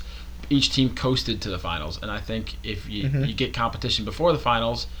 because each team coasted to the finals. And I think if you get competition before the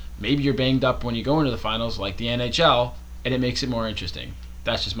finals, maybe you're banged up when you go into the finals like the NHL, and it makes it more interesting.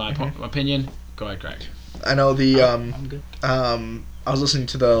 That's just my opinion. Go ahead, Craig. I know the I'm good. I was listening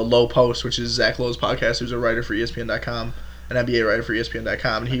to the Low Post, which is Zach Lowe's podcast, who's a writer for ESPN.com, an NBA writer for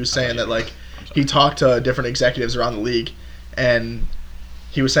ESPN.com, and he was saying that, like, he talked to different executives around the league, and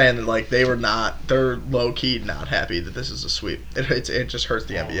he was saying that, like, they're low-key not happy that this is a sweep. It just hurts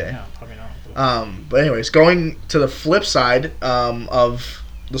the NBA. Yeah, probably not. But anyways, going to the flip side of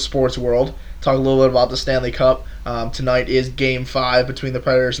the sports world, talk a little bit about the Stanley Cup. Tonight is Game 5 between the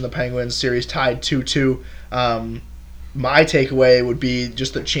Predators and the Penguins, series tied 2-2. My takeaway would be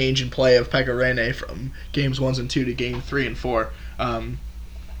just the change in play of Pekka Rinne from Games 1 and 2 to Game 3 and 4.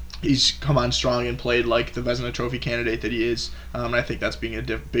 He's come on strong and played like the Vezina Trophy candidate that he is. And I think that's being a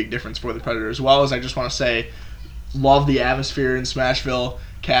big difference for the Predators. As well as I just want to say, love the atmosphere in Smashville,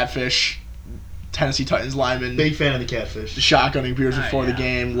 Catfish, Tennessee Titans linemen. Big fan of the Catfish. Shotgunning beers before the yeah.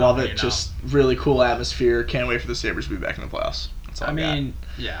 game. Love Oh, it. you know. Just really cool atmosphere. Can't wait for the Sabres to be back in the playoffs. That's all I mean,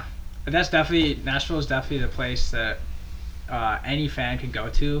 yeah, Nashville is definitely the place that any fan can go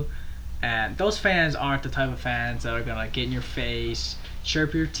to, and those fans aren't the type of fans that are gonna get in your face,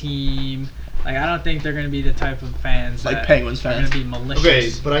 chirp your team. Like, I don't think they're gonna be the type of fans Like that Penguins are fans. gonna be malicious.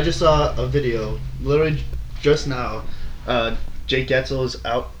 Okay, but I just saw a video, literally just now. Jake Getzel is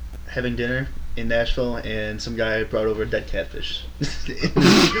out having dinner in Nashville, and some guy brought over a dead catfish.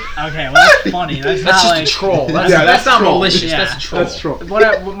 Okay, well, that's funny. That's not That's just like a troll. That's, Yeah, that's not troll. malicious. Yeah. That's a troll. That's true.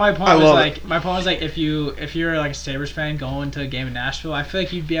 What my point I was love like, if you're like a Sabres fan going to a game in Nashville, I feel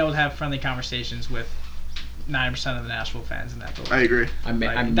like you'd be able to have friendly conversations with 90% of the Nashville fans in that building. I agree. I'm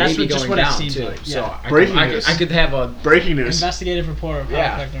Like, that's just going what it down seems too. like, So yeah. Breaking I news. could have a Breaking news. Investigative reporter, Kyle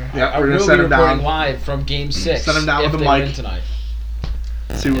Yeah. Kleckner. Yeah, I we're will gonna be send him reporting down. live from Game 6. Send him down if with the they mic. win tonight.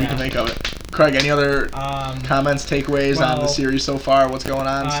 See what we Yeah. can make of it. Craig, any other comments, takeaways on the well, series so far? What's going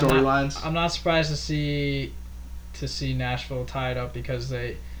on? Storylines? I'm not surprised to see Nashville tied up because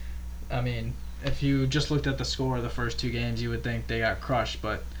if you just looked at the score of the first 2 games, you would think they got crushed,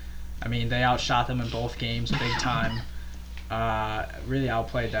 but I mean, they outshot them in both games big time. really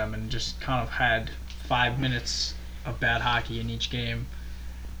outplayed them and just kind of had 5 minutes of bad hockey in each game,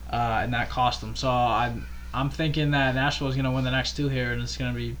 and that cost them. So I'm thinking that Nashville is going to win the next two here, and it's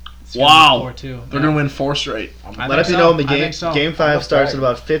going to be 4-2. They're going to win 4 straight. Let us know when the I game think so. game 5 starts in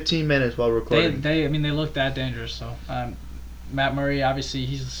about 15 minutes while recording. They look that dangerous. So Matt Murray, obviously,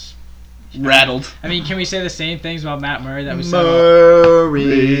 he's Rattled. I mean, can we say the same things about Matt Murray that we said Murray.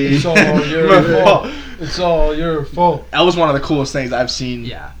 It's all your fault. It's all your fault. That was one of the coolest things I've seen.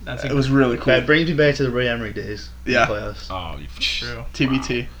 Yeah, that's It was really cool. That brings me back to the Ray Emery days. Yeah. In the playoffs. Oh, true.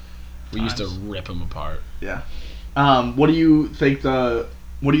 TBT. we used to rip him apart. Yeah. What do you think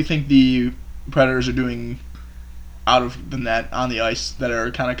the Predators are doing out of the net on the ice that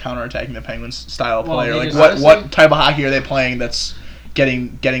are kind of counterattacking the Penguins style of Well, play? they Like just- what type of hockey are they playing that's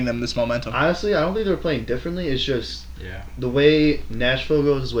getting them this momentum? Honestly, I don't think they're playing differently. It's just Yeah. the way Nashville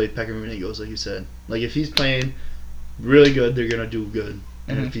goes is the way Pekka Rinne goes, like you said. Like, if he's playing really good, they're going to do good.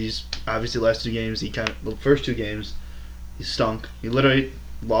 And Mhm. if he's, obviously, last 2 games, the first 2 games, he stunk. He literally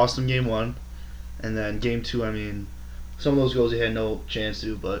lost in game 1. And then game 2, I mean, some of those goals he had no chance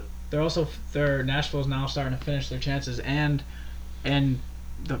to, but Nashville's now starting to finish their chances, and in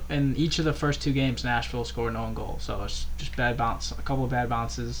each of the first 2 games, Nashville scored no own goal. So it's just a couple of bad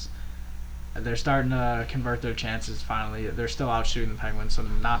bounces. They're starting to convert their chances finally. They're still out shooting the Penguins, so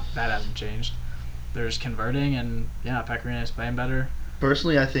that hasn't changed. They're just converting, and yeah, Pekka Rinne is playing better.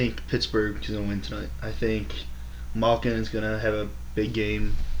 personally, I think Pittsburgh is going to win tonight. I think Malkin is going to have a big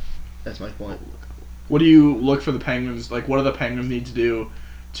game. That's my point. What do you look for the Penguins? Like, what do the Penguins need to do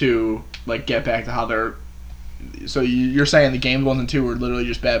to like get back to how they're? So you're saying the game 1 and 2 were literally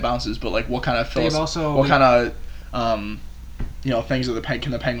just bad bounces, but like, what kind of things that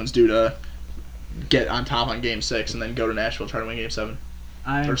can the Penguins do to get on top on game 6 and then go to Nashville try to win game 7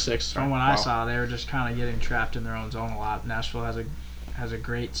 or 6? From what I saw, they were just kind of getting trapped in their own zone a lot. Nashville has a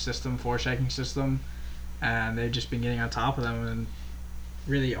great system, forechecking system, and they've just been getting on top of them and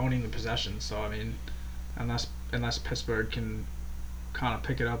really owning the possession. So I mean, unless Pittsburgh can kind of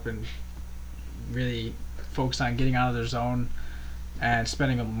pick it up and really focus on getting out of their zone and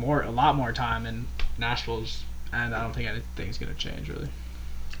spending a lot more time in Nashville's, and I don't think anything's going to change really.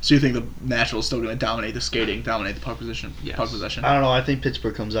 So you think the Nashville's still going to dominate the skating, dominate the puck possession? Yes. Puck possession. I don't know. I think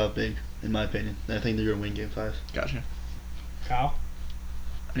Pittsburgh comes out big, in my opinion. I think they're going to win game 5. Gotcha. Kyle?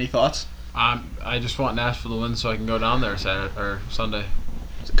 Any thoughts? I just want Nashville to win so I can go down there Saturday or Sunday.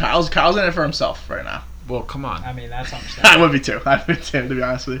 Kyle's in it for himself right now. Well, come on. I mean, that's I understandable. would be too. I would too, to be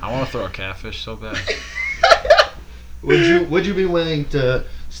honest with you. I want to throw a catfish so bad. Would you be willing to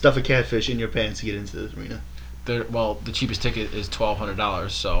stuff a catfish in your pants to get into this arena? The cheapest ticket is $1,200,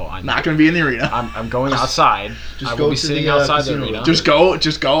 so I'm Not going to be in the arena. I'm going outside. Just I go will be to sitting the, outside the casino arena. room.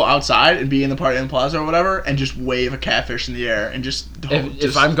 Just go outside and be in the party in the plaza or whatever, and just wave a catfish in the air and just.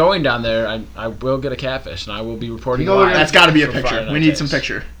 If I'm going down there, I will get a catfish, and I will be reporting. You know, live that's got to be a for picture. Friday We Night need some Days.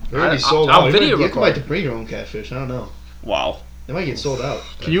 picture. They're already I'll sold I'll out. video You might record. have to bring your own catfish. I don't know. Wow. They might get sold out.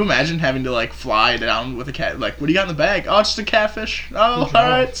 Can you imagine having to like fly down with a cat? Like, what do you got in the bag? Oh, it's just a catfish. Oh, all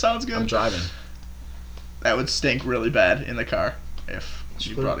right, sounds I'm good. driving. That would stink really bad in the car if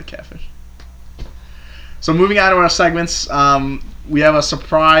you brought a catfish. So moving on to our segments, we have a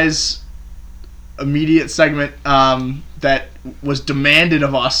surprise, immediate segment that was demanded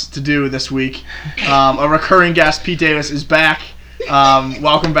of us to do this week. A recurring guest, Pete Davis, is back.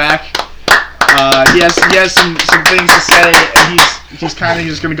 Welcome back. He has some things to say, and he's kind of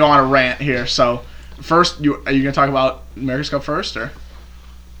just going to go on a rant here. So first, are you going to talk about America's Cup first, or?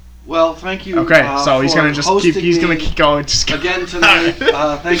 Well, thank you. Okay, so he's for gonna just hosting keep. He's me gonna keep going. Just go. again tonight.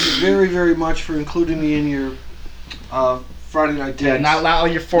 Thank you very, very much for including me in your Friday night takes. Yeah, not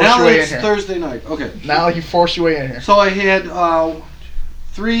like you force now your way in it's here. Thursday night. Okay. Not like you force your way in here. So I had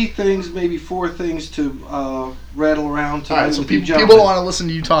 3 things, maybe 4 things to rattle around tonight. All right, so with you people gentlemen. want to listen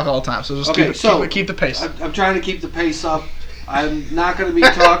to you talk all the time. So just Okay, keep the pace. I'm trying to keep the pace up. I'm not going to be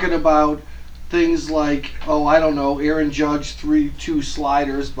talking about things like, I don't know, Aaron Judge 3-2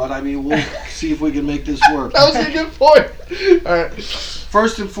 sliders, but I mean, we'll see if we can make this work. That was a good point. All right.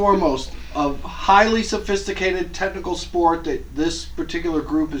 First and foremost, a highly sophisticated technical sport that this particular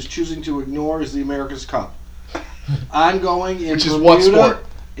group is choosing to ignore is the America's Cup. Ongoing in Which is Bermuda, what sport?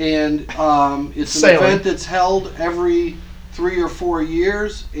 And it's an Sailing. event that's held every 3 or 4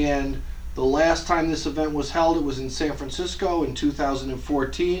 years, and the last time this event was held, it was in San Francisco in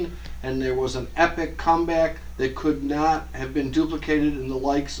 2014, and there was an epic comeback that could not have been duplicated in the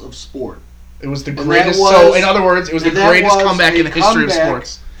likes of sport. It was the And greatest. that So was- in other words, it was the and that greatest was comeback in a the history of comeback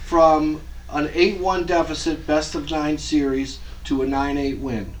sports. From an 8-1 deficit, best of 9 series, to a 9-8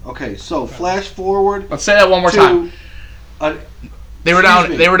 win. Okay, so flash forward Let's say that one more to time. They were down. Excuse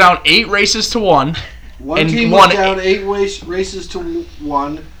me. They were down 8 races to 1. One And team won was down 8 races to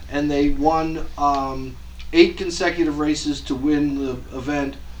 1, and they won 8 consecutive races to win the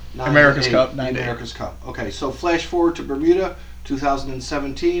event. 9 to America's 8, Cup, the 9 to 8. America's Cup. Okay, so flash forward to Bermuda,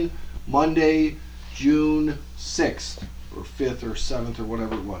 2017, Monday, June 6th, or 5th, or 7th, or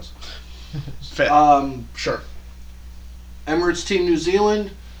whatever it was. Fit. Sure. Emirates Team New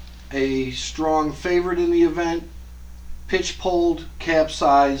Zealand, a strong favorite in the event, pitch poled,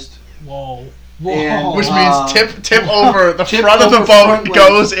 capsized. Whoa. And- Which means tip over the Tip front of the over boat front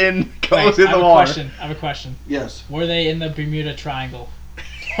goes in Wait, the I have water. I have a question. Yes. Were they in the Bermuda Triangle?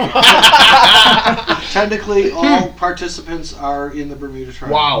 Technically, all participants are in the Bermuda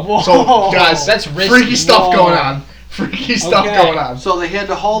Triangle. Wow. Whoa. So guys, That's risky. freaky stuff Whoa. going on. Freaky stuff Okay. going on. So they had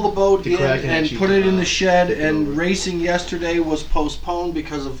to haul the boat The in Kraken and actually put it in the took shed, it and over. racing yesterday was postponed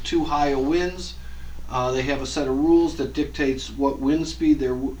because of too high a winds. They have a set of rules that dictates what wind speed they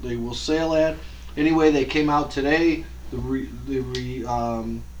will sail at. Anyway, they came out today,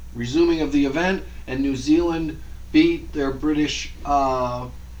 resuming of the event, and New Zealand beat their British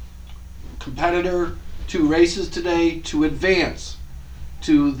competitor 2 races today to advance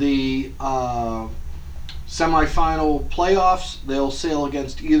to the semifinal playoffs. They'll sail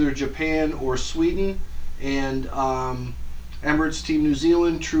against either Japan or Sweden, and Emirates Team New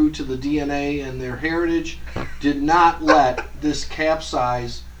Zealand, true to the DNA and their heritage, did not let this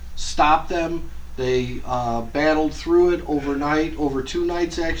capsize stop them. They battled through it overnight, over 2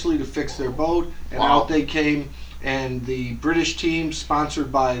 nights actually, to fix their boat, and Wow. out they came. And the British team,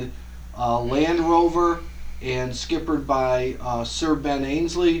 sponsored by Land Rover and skippered by Sir Ben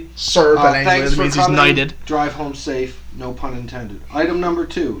Ainsley. Sir Ben Ainsley, Thanks that for means he's coming. knighted. Drive home safe, no pun intended. Item number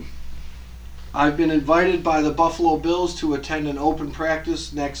 2. I've been invited by the Buffalo Bills to attend an open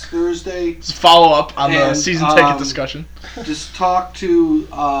practice next Thursday. It's follow up on the And, season ticket discussion. Just talk to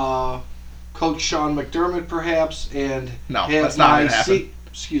Coach Sean McDermott, perhaps, and No, have that's not my gonna happen.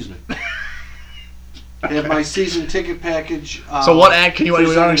 excuse me. Have my season ticket package. So what act can you want to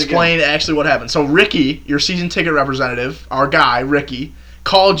presented explain actually what happened? So Ricky, your season ticket representative, our guy Ricky,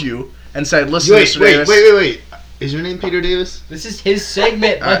 called you and said, "Listen, Wait, Mr. wait, Davis." wait. Is your name Peter Davis? This is his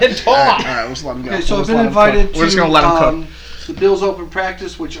segment. All Let right, him talk. All right, let's let him go. Okay, so I've Let's been let him invited cook. to We're just gonna let him cook. the Bills open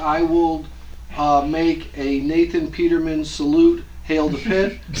practice, which I will make a Nathan Peterman salute, hail the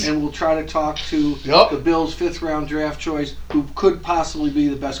pit, and we'll try to talk to Yup. the Bills' 5th round draft choice, who could possibly be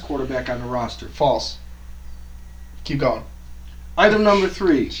the best quarterback on the roster. False. Keep going. Item number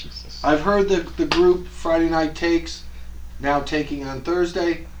 3. I've heard the group Friday Night Takes, now taking on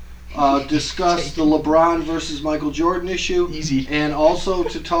Thursday, discuss the LeBron versus Michael Jordan issue, Easy. and also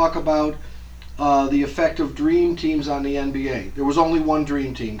to talk about the effect of dream teams on the NBA. There was only one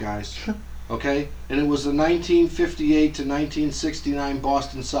dream team, guys. Okay? And it was the 1958 to 1969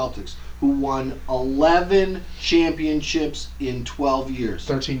 Boston Celtics, who won 11 championships in 12 years.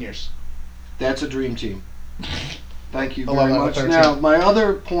 13 years. That's a dream team. Thank you 11 very out of much. 13. Now, my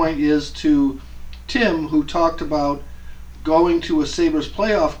other point is to Tim, who talked about going to a Sabres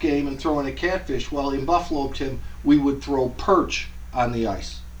playoff game and throwing a catfish. Well, in Buffalo, Tim, we would throw perch on the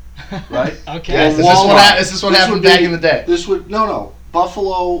ice. Right? Okay. Yes, Well, is this what This happened would back be- in the day? This would no.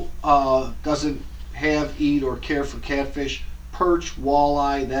 Buffalo doesn't have, eat, or care for catfish. Perch,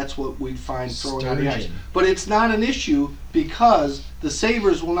 walleye, that's what we'd find throwing on the ice. Sturgeon. But it's not an issue because the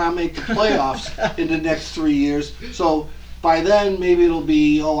Sabres will not make the playoffs in the next 3 years. So by then, maybe it'll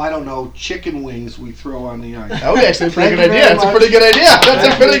be, I don't know, chicken wings we throw on the ice. That would be actually a pretty Thank good you idea. very That's a much. pretty good idea. That's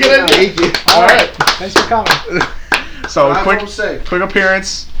a pretty good idea. Thank you. All right. Thanks for coming. So Drive quick home safe.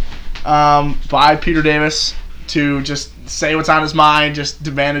 appearance by Peter Davis to just say what's on his mind. Just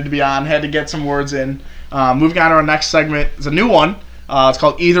demanded to be on. Had to get some words in. Moving on to our next segment. It's a new one. It's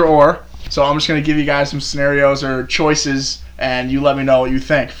called Either Or. So I'm just going to give you guys some scenarios or choices, and you let me know what you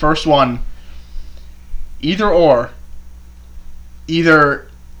think. First one. Either or. Either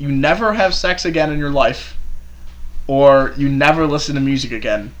you never have sex again in your life, or you never listen to music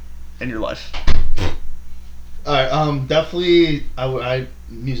again in your life. All right. Definitely.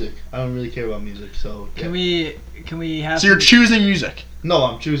 Music. I don't really care about music, so. Yeah. Can we have? So you're some- choosing music. No,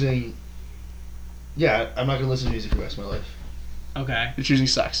 I'm choosing. Yeah, I'm not gonna listen to music for the rest of my life. Okay. You're choosing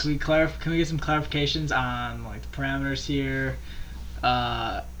sex. Can we get some clarifications on like the parameters here?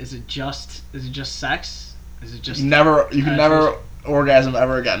 Is it just sex? Is it just You can never orgasm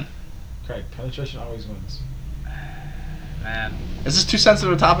ever again. Craig, penetration always wins. man? Is this too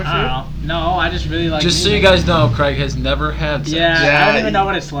sensitive a topic for I you? don't know. No, I just really like. Just so you music. guys know, Craig has never had sex. Yeah, I Yeah, don't even know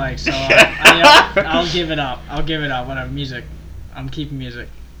what it's like, so I'll give it up. I'll give it up. Whatever, music. I'm keeping music.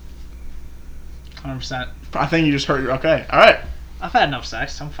 100%. I think you just hurt your. Okay, all right. I've had enough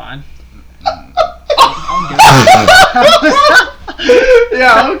sex. I'm fine.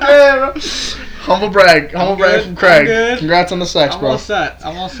 Yeah, okay, bro. Humble brag good, from Craig. I'm good. Congrats on the sex, I'm bro. all set.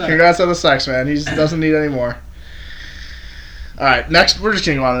 I'm all set. Congrats on the sex, man. He doesn't need any more. All right, next. We're just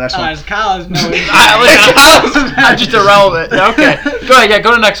getting on to the next one. Alright, Kyle has no I'm just irrelevant. Okay, go ahead. Yeah,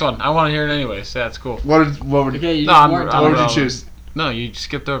 go to the next one. I want to hear it anyways. Yeah, that's cool. What would Okay, you No, just I'm- worked I'm what on would it. you relevant. choose? No, you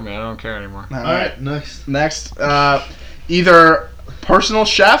skipped over me. I don't care anymore. All Alright, next. Next, either personal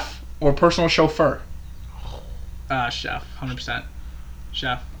chef or personal chauffeur. Chef, 100%.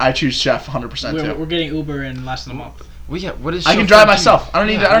 Chef. I choose chef 100% too. We're getting Uber in less than a month. Well, yeah. What is? I can chauffeur drive do? myself. I don't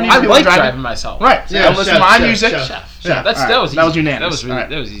need. I don't need I people like driving. driving myself. Right. Yeah, I listen chef, to my chef, music. chef. Chef. Yeah, That's all right. that was easy. That was unanimous. That was really, All right.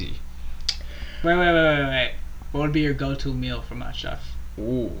 that was easy. Wait. What would be your go-to meal from that chef?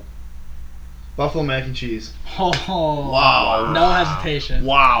 Ooh. Buffalo mac and cheese. Oh, Wow. no hesitation.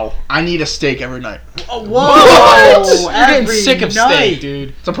 Wow. I need a steak every night. Oh, What? whoa! You're getting Every sick of night. steak, dude.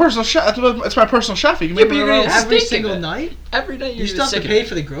 It's a personal chef. It's my personal chef. You can Yeah, make but me you're whatever gonna I want. Every steak single in it. night? Every night You still have to pay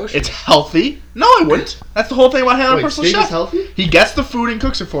for the groceries. It's healthy. No, I wouldn't. That's the whole thing about having a Wait, personal steak is chef. healthy? He gets the food and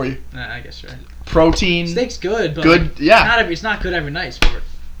cooks it for you. Nah, I guess you're right. Protein. Steak's good, but Good. Yeah. it's not good every night, sport.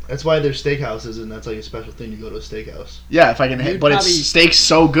 That's why there's steakhouses, and that's like a special thing to go to a steakhouse. Yeah. If I can hit, You'd but probably- it's steak's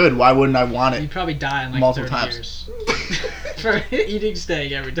so good. Why wouldn't I want it? You'd probably die in like Multiple 30 times. years for eating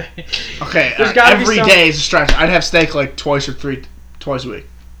steak every day. Okay. There's gotta be every some- day is a stretch. I'd have steak like twice a week.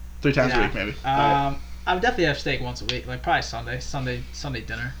 3 times a Yeah. week maybe. I would definitely have steak once a week, like probably Sunday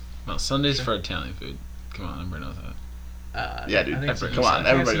dinner. Well, Sundays for Italian food. Come on, everybody knows that. Yeah, dude. I think it's a Come you on, thing. I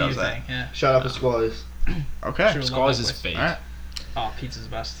think everybody it's a knows you that. thing, Yeah. Shout out to Squallies. Okay. Sure. Squalls is Love fake. Alright. Oh, pizza's the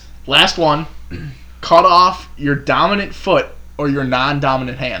best. Last one. Cut off your dominant foot or your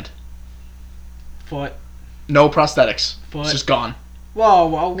non-dominant hand. Foot. No prosthetics. Foot. It's just gone.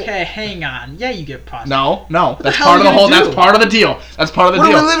 Whoa, okay, hang on. Yeah, you get prostate. No. That's hell part of are the you whole. gonna That's do? part of the deal. That's part of the What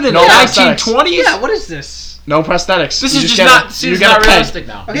deal. are we living in? No the prosthetics. 1920s? Yeah, what is this? No prosthetics. This You is just get not. you Seems get not a peg. realistic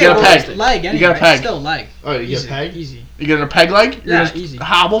now. Okay, get a well, peg. leg anyway. You get a peg. Still leg. Oh, you Easy, get peg? Easy. You get a peg leg. You're Yeah, gonna easy.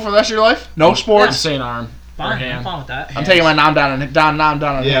 hobble for the rest of your life. No I'm sports. saying arm. Or Fine, I'm hand. fine with that. I'm taking my non-dominant hand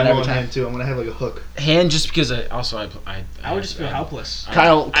Yeah, every I'm going time. hand too. I'm gonna have like a hook. Hand, just because I I would just feel helpless.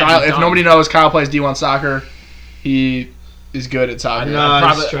 Kyle. I'd be If done. nobody knows, Kyle plays D1 soccer. He is good at soccer. Yeah, No,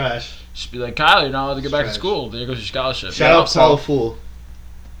 probably- it's trash. Just be like, Kyle, you're not allowed to get back to Trash. school. There goes your scholarship. Shout out so- Paul Fool.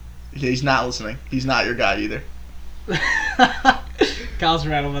 He's not listening. He's not your guy either. Kyle's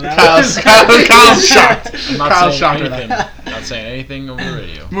rattled with that. Kyle's shocked. I'm not Kyle's saying shocked right anything. now. Not saying anything over the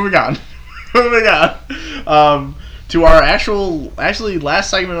radio. Moving on. Moving on. To our actually last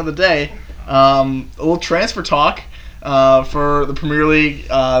segment of the day. A little transfer talk for the Premier League.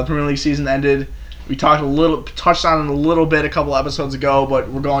 The Premier League season ended. We touched on it a little bit a couple episodes ago, but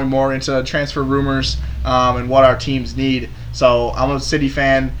we're going more into transfer rumors and what our teams need. So I'm a City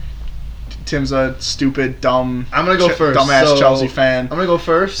fan. Tim's a stupid, dumb. I'm gonna go first. Dumbass So, Chelsea fan. I'm gonna go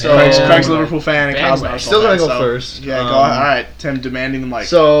first. So Craig's a Bandwagon. Liverpool fan and Kyle's an Bandwagon. Arsenal Still gonna fan, go so- first. Yeah, go Um, ahead. All right, Tim demanding the mic.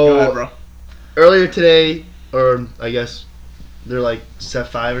 so- go ahead, bro. earlier today, or I guess they're like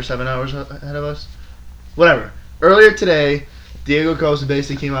 5 or 7 hours ahead of us. Whatever. Earlier today, Diego Costa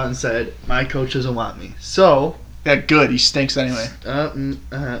basically came out and said, "My coach doesn't want me." So, Yeah, good. He stinks anyway.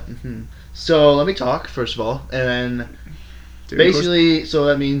 so let me talk first of all, and then Dude, basically, so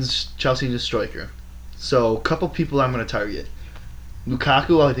that means Chelsea needs a striker. So, a couple people I'm going to target.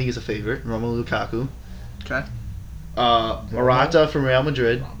 Lukaku, I think is a favorite. Romelu Lukaku. Okay. Morata from Real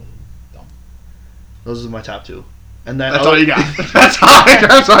Madrid. Those are my top two. And then That's all you got. That's all you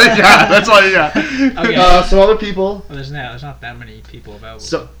got. That's all you got. Okay. some other people. Well, there's not that many people available.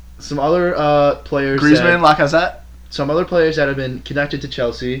 So some other players. Griezmann, Lacazette. Some other players that have been connected to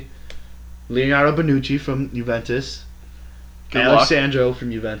Chelsea. Leonardo Bonucci from Juventus. Good luck. Alexandro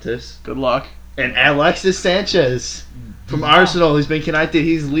from Juventus. Good luck. And Alexis Sanchez from Arsenal. He's been connected.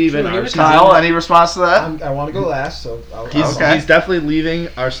 He's leaving True, he was Arsenal. Kyle, any response to that? I want to go last, so He's, Okay. he's definitely leaving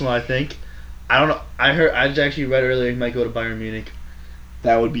Arsenal, I think. I don't know. I actually read earlier he might go to Bayern Munich.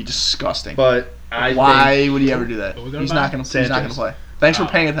 That would be disgusting. But I Why think, would he ever do that? Are we gonna He's buy not him? going to. He's not going to Sanchez. play. Thanks for Oh.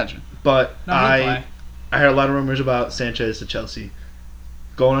 paying attention. but No, he'll play. I heard a lot of rumors about Sanchez to Chelsea.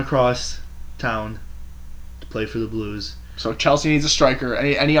 Going across town to play for the Blues. So Chelsea needs a striker.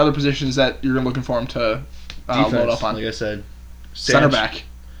 Any other positions that you're looking for him to Defense, load up on? like I said. Center back.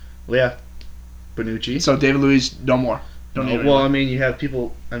 Well, yeah. Bonucci. So David Luiz, no more. Don't need him well, anymore. I mean, you have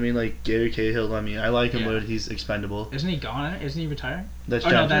people. I mean, like Gary Cahill. I mean, I like him, Yeah. but he's expendable. Isn't he gone? Isn't he retiring? That's Oh,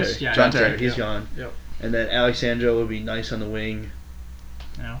 John no, that's- Terry. yeah, John Terry. Terry, He's yeah. gone. Yep. And then Alexandro would be nice on the wing.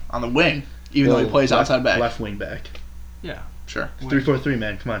 On the wing, even though he plays left, outside back. Left wing back. Yeah. Sure. 3-4-3,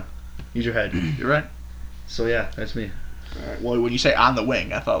 man. Come on. Use your head. You're right. So yeah, that's me. Well, when you say on the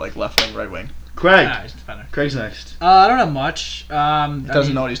wing, I thought like left wing, right wing. Craig. Ah, he's a defender. Craig's next. I don't have much. He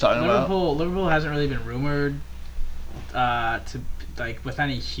doesn't know what he's talking about. Liverpool hasn't really been rumored to like with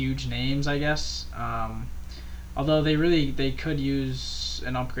any huge names, I guess. Although they could use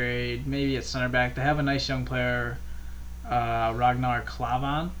an upgrade, maybe at center back. They have a nice young player, Ragnar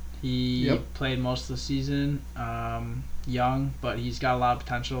Klavan. He played most of the season. Young, but he's got a lot of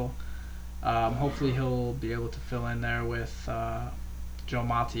potential. Hopefully he'll be able to fill in there with Joe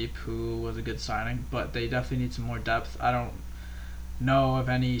Matip, who was a good signing. But they definitely need some more depth. I don't know of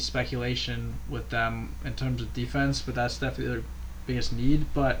any speculation with them in terms of defense, but that's definitely their biggest need.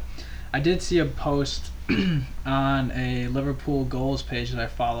 But I did see a post on a Liverpool goals page that I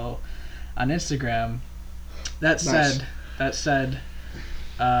follow on Instagram that said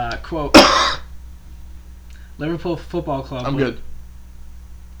quote, Liverpool Football Club. I'm good.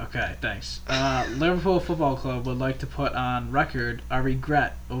 Okay, thanks. Liverpool Football Club would like to put on record a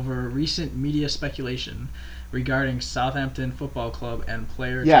regret over recent media speculation regarding Southampton Football Club and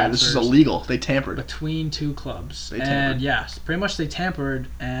player Yeah, this is transfers illegal. They tampered. between two clubs. They tampered. And yes, pretty much they tampered,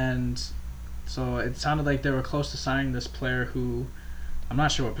 and so it sounded like they were close to signing this player who I'm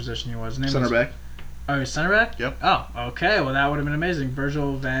not sure what position he was. His name Center was, back. Oh, he's center back? Yep. Oh, okay. Well, that would have been amazing.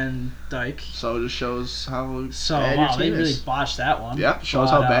 Virgil van Dijk. So it just shows how So, bad wow, your they team really is. botched that one. Yeah, shows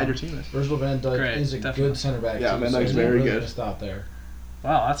But, how bad your team is. Virgil van Dijk Great, is a definitely. good center back. Yeah, too, Van so Dijk's they very really good. missed out there.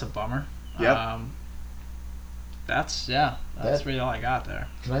 Wow, that's a bummer. Yep. That's really all I got there.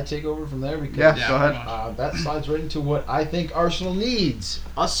 Can I take over from there? Because Yeah, Yeah, go ahead. pretty much. that slides right into what I think Arsenal needs: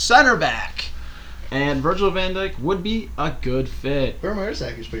 a center back. And Virgil van Dijk would be a good fit. Bert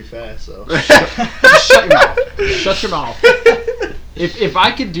Mertesacker is pretty fast, so. Shut your mouth. Shut your mouth. If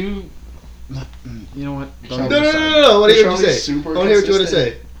I could do, you know what? Don't No, even no, start. no, no. What do you have to Charlie's say? super I want to hear what you want to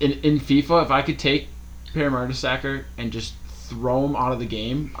consistent. say. In FIFA, if I could take Per Mertesacker and just throw him out of the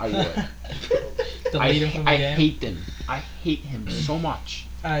game, I would. Delete him from the I game. hate them. I hate him so much.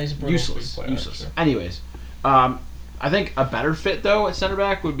 He's a brutal Useless. player, Useless. sure. Anyways, I think a better fit though at center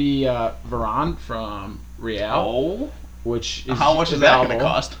back would be Varane from Real, which is How much is that going to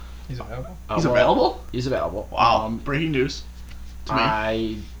available. cost? He's available. He's Well, available? He's available. Wow. Breaking news. To me.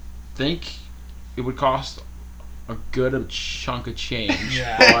 I think it would cost a good chunk of change.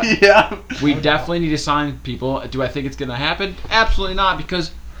 Yeah. But yeah. we definitely need to sign people. Do I think it's going to happen? Absolutely not,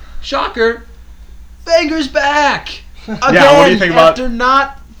 because, shocker, Wenger's back! Again, what do you think about- after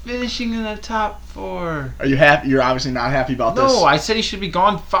not finishing in the top 4. Are you happy? You're obviously not happy about this. No, I said he should be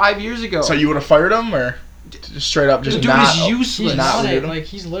gone 5 years ago. So you would have fired him, or just straight up just Dude not? is useless. He's Not wanted, renewed him? like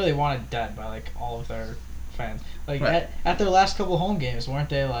he's literally wanted dead by like all of their fans. Like Right. at their last couple home games, weren't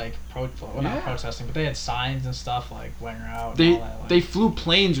they like not Yeah. protesting, but they had signs and stuff like Wenger out. They and all that, like, they flew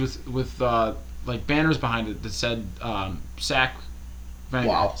planes with like banners behind it that said sack Wenger.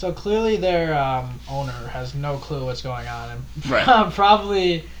 Wow. So clearly their owner has no clue what's going on, and Right.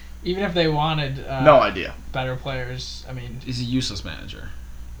 probably even if they wanted No idea. better players, I mean, He's a useless manager.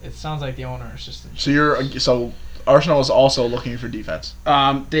 it sounds like the owner is just. So Arsenal is also looking for defense.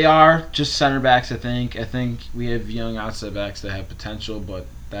 They are just center backs. I think we have young outside backs that have potential, but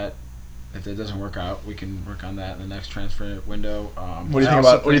that if that doesn't work out, we can work on that in the next transfer window. What do you think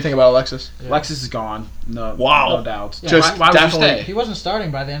about? What do you think about Alexis? Yeah. Alexis is gone. No, Wow. no doubt. Yeah. Just why would you definitely- stay? He wasn't starting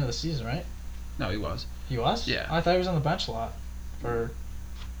by the end of the season, right? No, he was. He was. Yeah. I thought he was on the bench a lot. For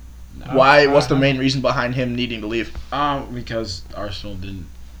No. Why? What's the main reason behind him needing to leave? Because Arsenal didn't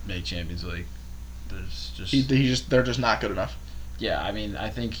make Champions League. There's just They're just not good enough. yeah. I mean, I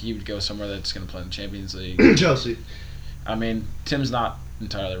think he would go somewhere that's going to play in the Champions League. Chelsea. I mean, Tim's not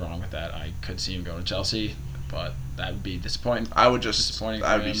entirely wrong with that. I could see him going to Chelsea, but that would be disappointing. I would just. Disappointing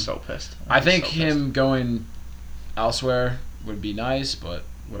I'd for be him. so pissed. I I'd be think so him going elsewhere would be nice, but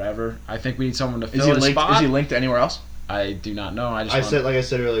whatever. I think we need someone to pissed. Is fill he his linked? spot. Is he linked to anywhere else? I do not know. I Like I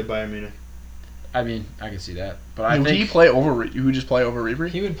said earlier, Bayern Munich. I mean, I can see that, but I Would think he play over? You would just play over Ribery?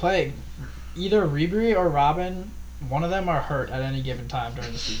 he would play either Ribery or Robin. One of them are hurt at any given time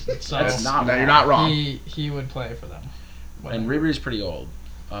during the season, so That's not No, wrong. you're not wrong. he would play for them. And Ribery's pretty old.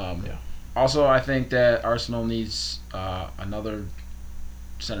 Yeah. Also, I think that Arsenal needs another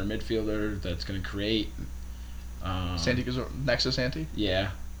center midfielder that's going to create. Santi goes next to Santi.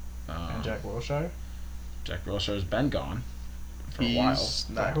 Yeah. And Jack Wilshere. Jack Wilshere's been gone for a while. He's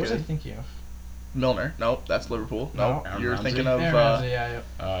not Who was I good. thinking of? Milner. Nope, that's Liverpool. Nope, No. you're Ramsey. thinking of. Aaron Ramsey, yeah.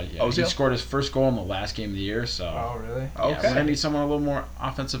 Yeah, he Ozil? scored his first goal in the last game of the year, so Oh, really? yeah, we're Okay. gonna need someone a little more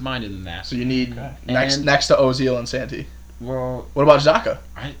offensive minded than that. So you need Okay. next And- to Ozil and Santi. Well, What about Zaka?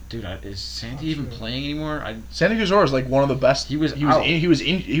 Is Sandy even playing anymore? Sandy Cazorla is like one of the best. He was He was out. he was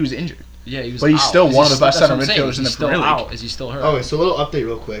injured. Yeah, he was. But he's out. still Is one he of the best that's center what I'm saying. midfielders in Is the he Premier still League. out? Is he still hurt? Okay, so a little update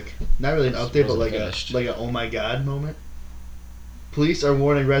real quick. Not really an update, but Wasn't like finished. a oh my god moment. Police are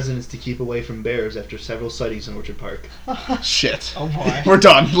warning residents to keep away from bears after several sightings in Orchard Park. Shit. Oh boy. We're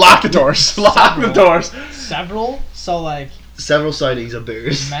done. Lock the doors. Lock the doors. Several? So like Several sightings of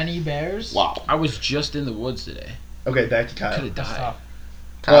bears. many bears? Wow. I was just in the woods today. Okay, back to Could Kyle. have That's died. tough.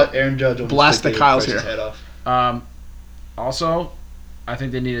 But Aaron Judge almost Bless took the David Kyles Price's here. head off. Also, I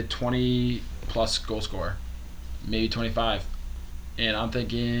think they need a 20-plus goal scorer, maybe 25. And I'm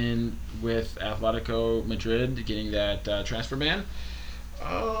thinking with Atletico Madrid getting that transfer ban,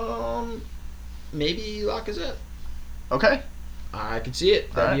 maybe Lacazette. Okay. I could see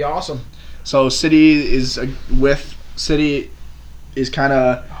it. That'd be awesome. So City is kind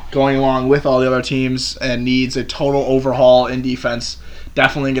of going along with all the other teams and needs a total overhaul in defense.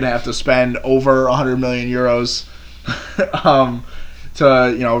 Definitely going to have to spend over 100 million euros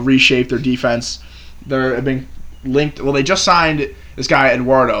to reshape their defense. They're being linked. Well, they just signed this guy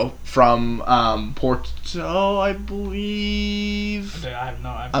Eduardo from Porto, I believe. I have no.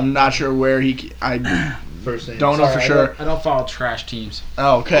 I'm not sure where I First name. don't know for sure. I don't follow trash teams.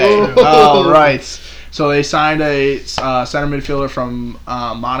 Okay. All right. So they signed a center midfielder from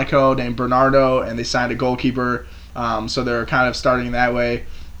Monaco named Bernardo, and they signed a goalkeeper. So they're kind of starting that way.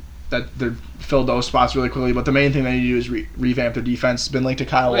 That they're filled those spots really quickly. But the main thing they need to do is revamp their defense. It's been linked to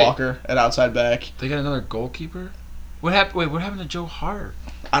Kyle Wait. Walker at outside back. They got another goalkeeper? What happened? Wait, what happened to Joe Hart?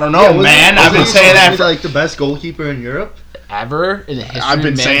 I don't know, man. I've been saying that for like the best goalkeeper in Europe. Ever in the history I've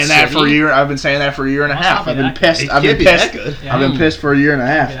been of Man saying that City? for a year. I've been saying that for a year and a Must half. not I've be been that pissed. It I've been can't be that pissed. good. Yeah. I've been pissed for a year and a Be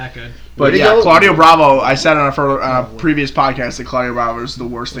half. that good. But Way to yeah, go. Claudio Bravo. I said on a previous podcast that Claudio Bravo is the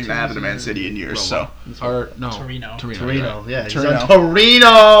worst thing to happen to Man City in years. So Or no, Torino. Torino, yeah, he's Torino. on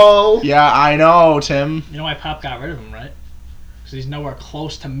Torino. yeah, I know, Tim. You know why Pep got rid of him, right? Because he's nowhere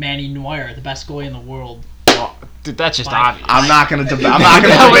close to Manny Neuer, the best goalie in the world. Well, dude, that's just Why? obvious. I'm not gonna debate. I'm That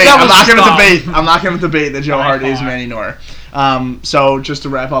not gonna debate that Joe By Hart is far. Manny Neuer. So just to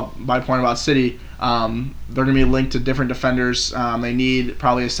wrap up my point about City, they're gonna be linked to different defenders. They need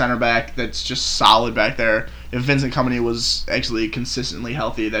probably a center back that's just solid back there. If Vincent Kompany was actually consistently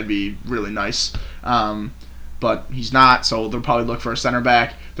healthy, that'd be really nice. But he's not, so they'll probably look for a center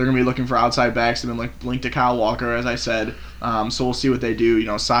back. They're going to be looking for outside backs. They've been linked to Kyle Walker, as I said. So we'll see what they do.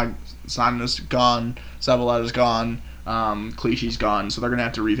 Sana's gone, Zabaleta's gone, Clichy's gone. So they're going to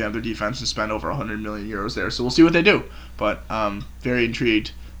have to revamp their defense and spend over 100 million euros there. So we'll see what they do. But very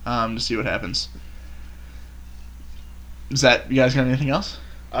intrigued to see what happens. Is that, you guys got anything else?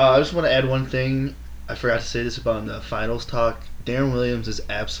 I just want to add one thing. I forgot to say this about the finals talk. Darren Williams is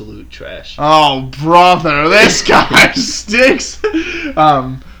absolute trash. Oh, brother, this guy stinks. But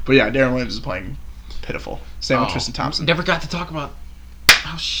yeah, Darren Williams is playing pitiful. Same with Tristan Thompson. Never got to talk about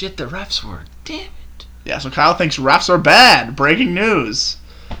how shit the refs were. Damn it. Yeah, so Kyle thinks refs are bad. Breaking news.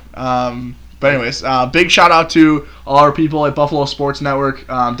 But anyways, big shout out to all our people at Buffalo Sports Network.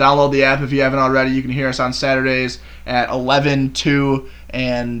 Download the app if you haven't already. You can hear us on Saturdays at 11, 2,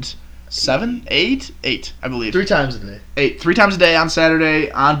 and 7, 8, I believe. 3 times a day. 3 times a day on Saturday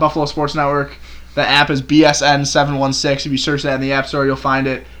on Buffalo Sports Network. The app is BSN716. If you search that in the App Store, you'll find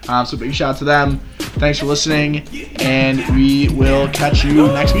it. So big shout out to them. Thanks for listening, and we will catch you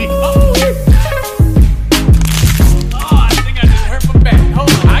next week.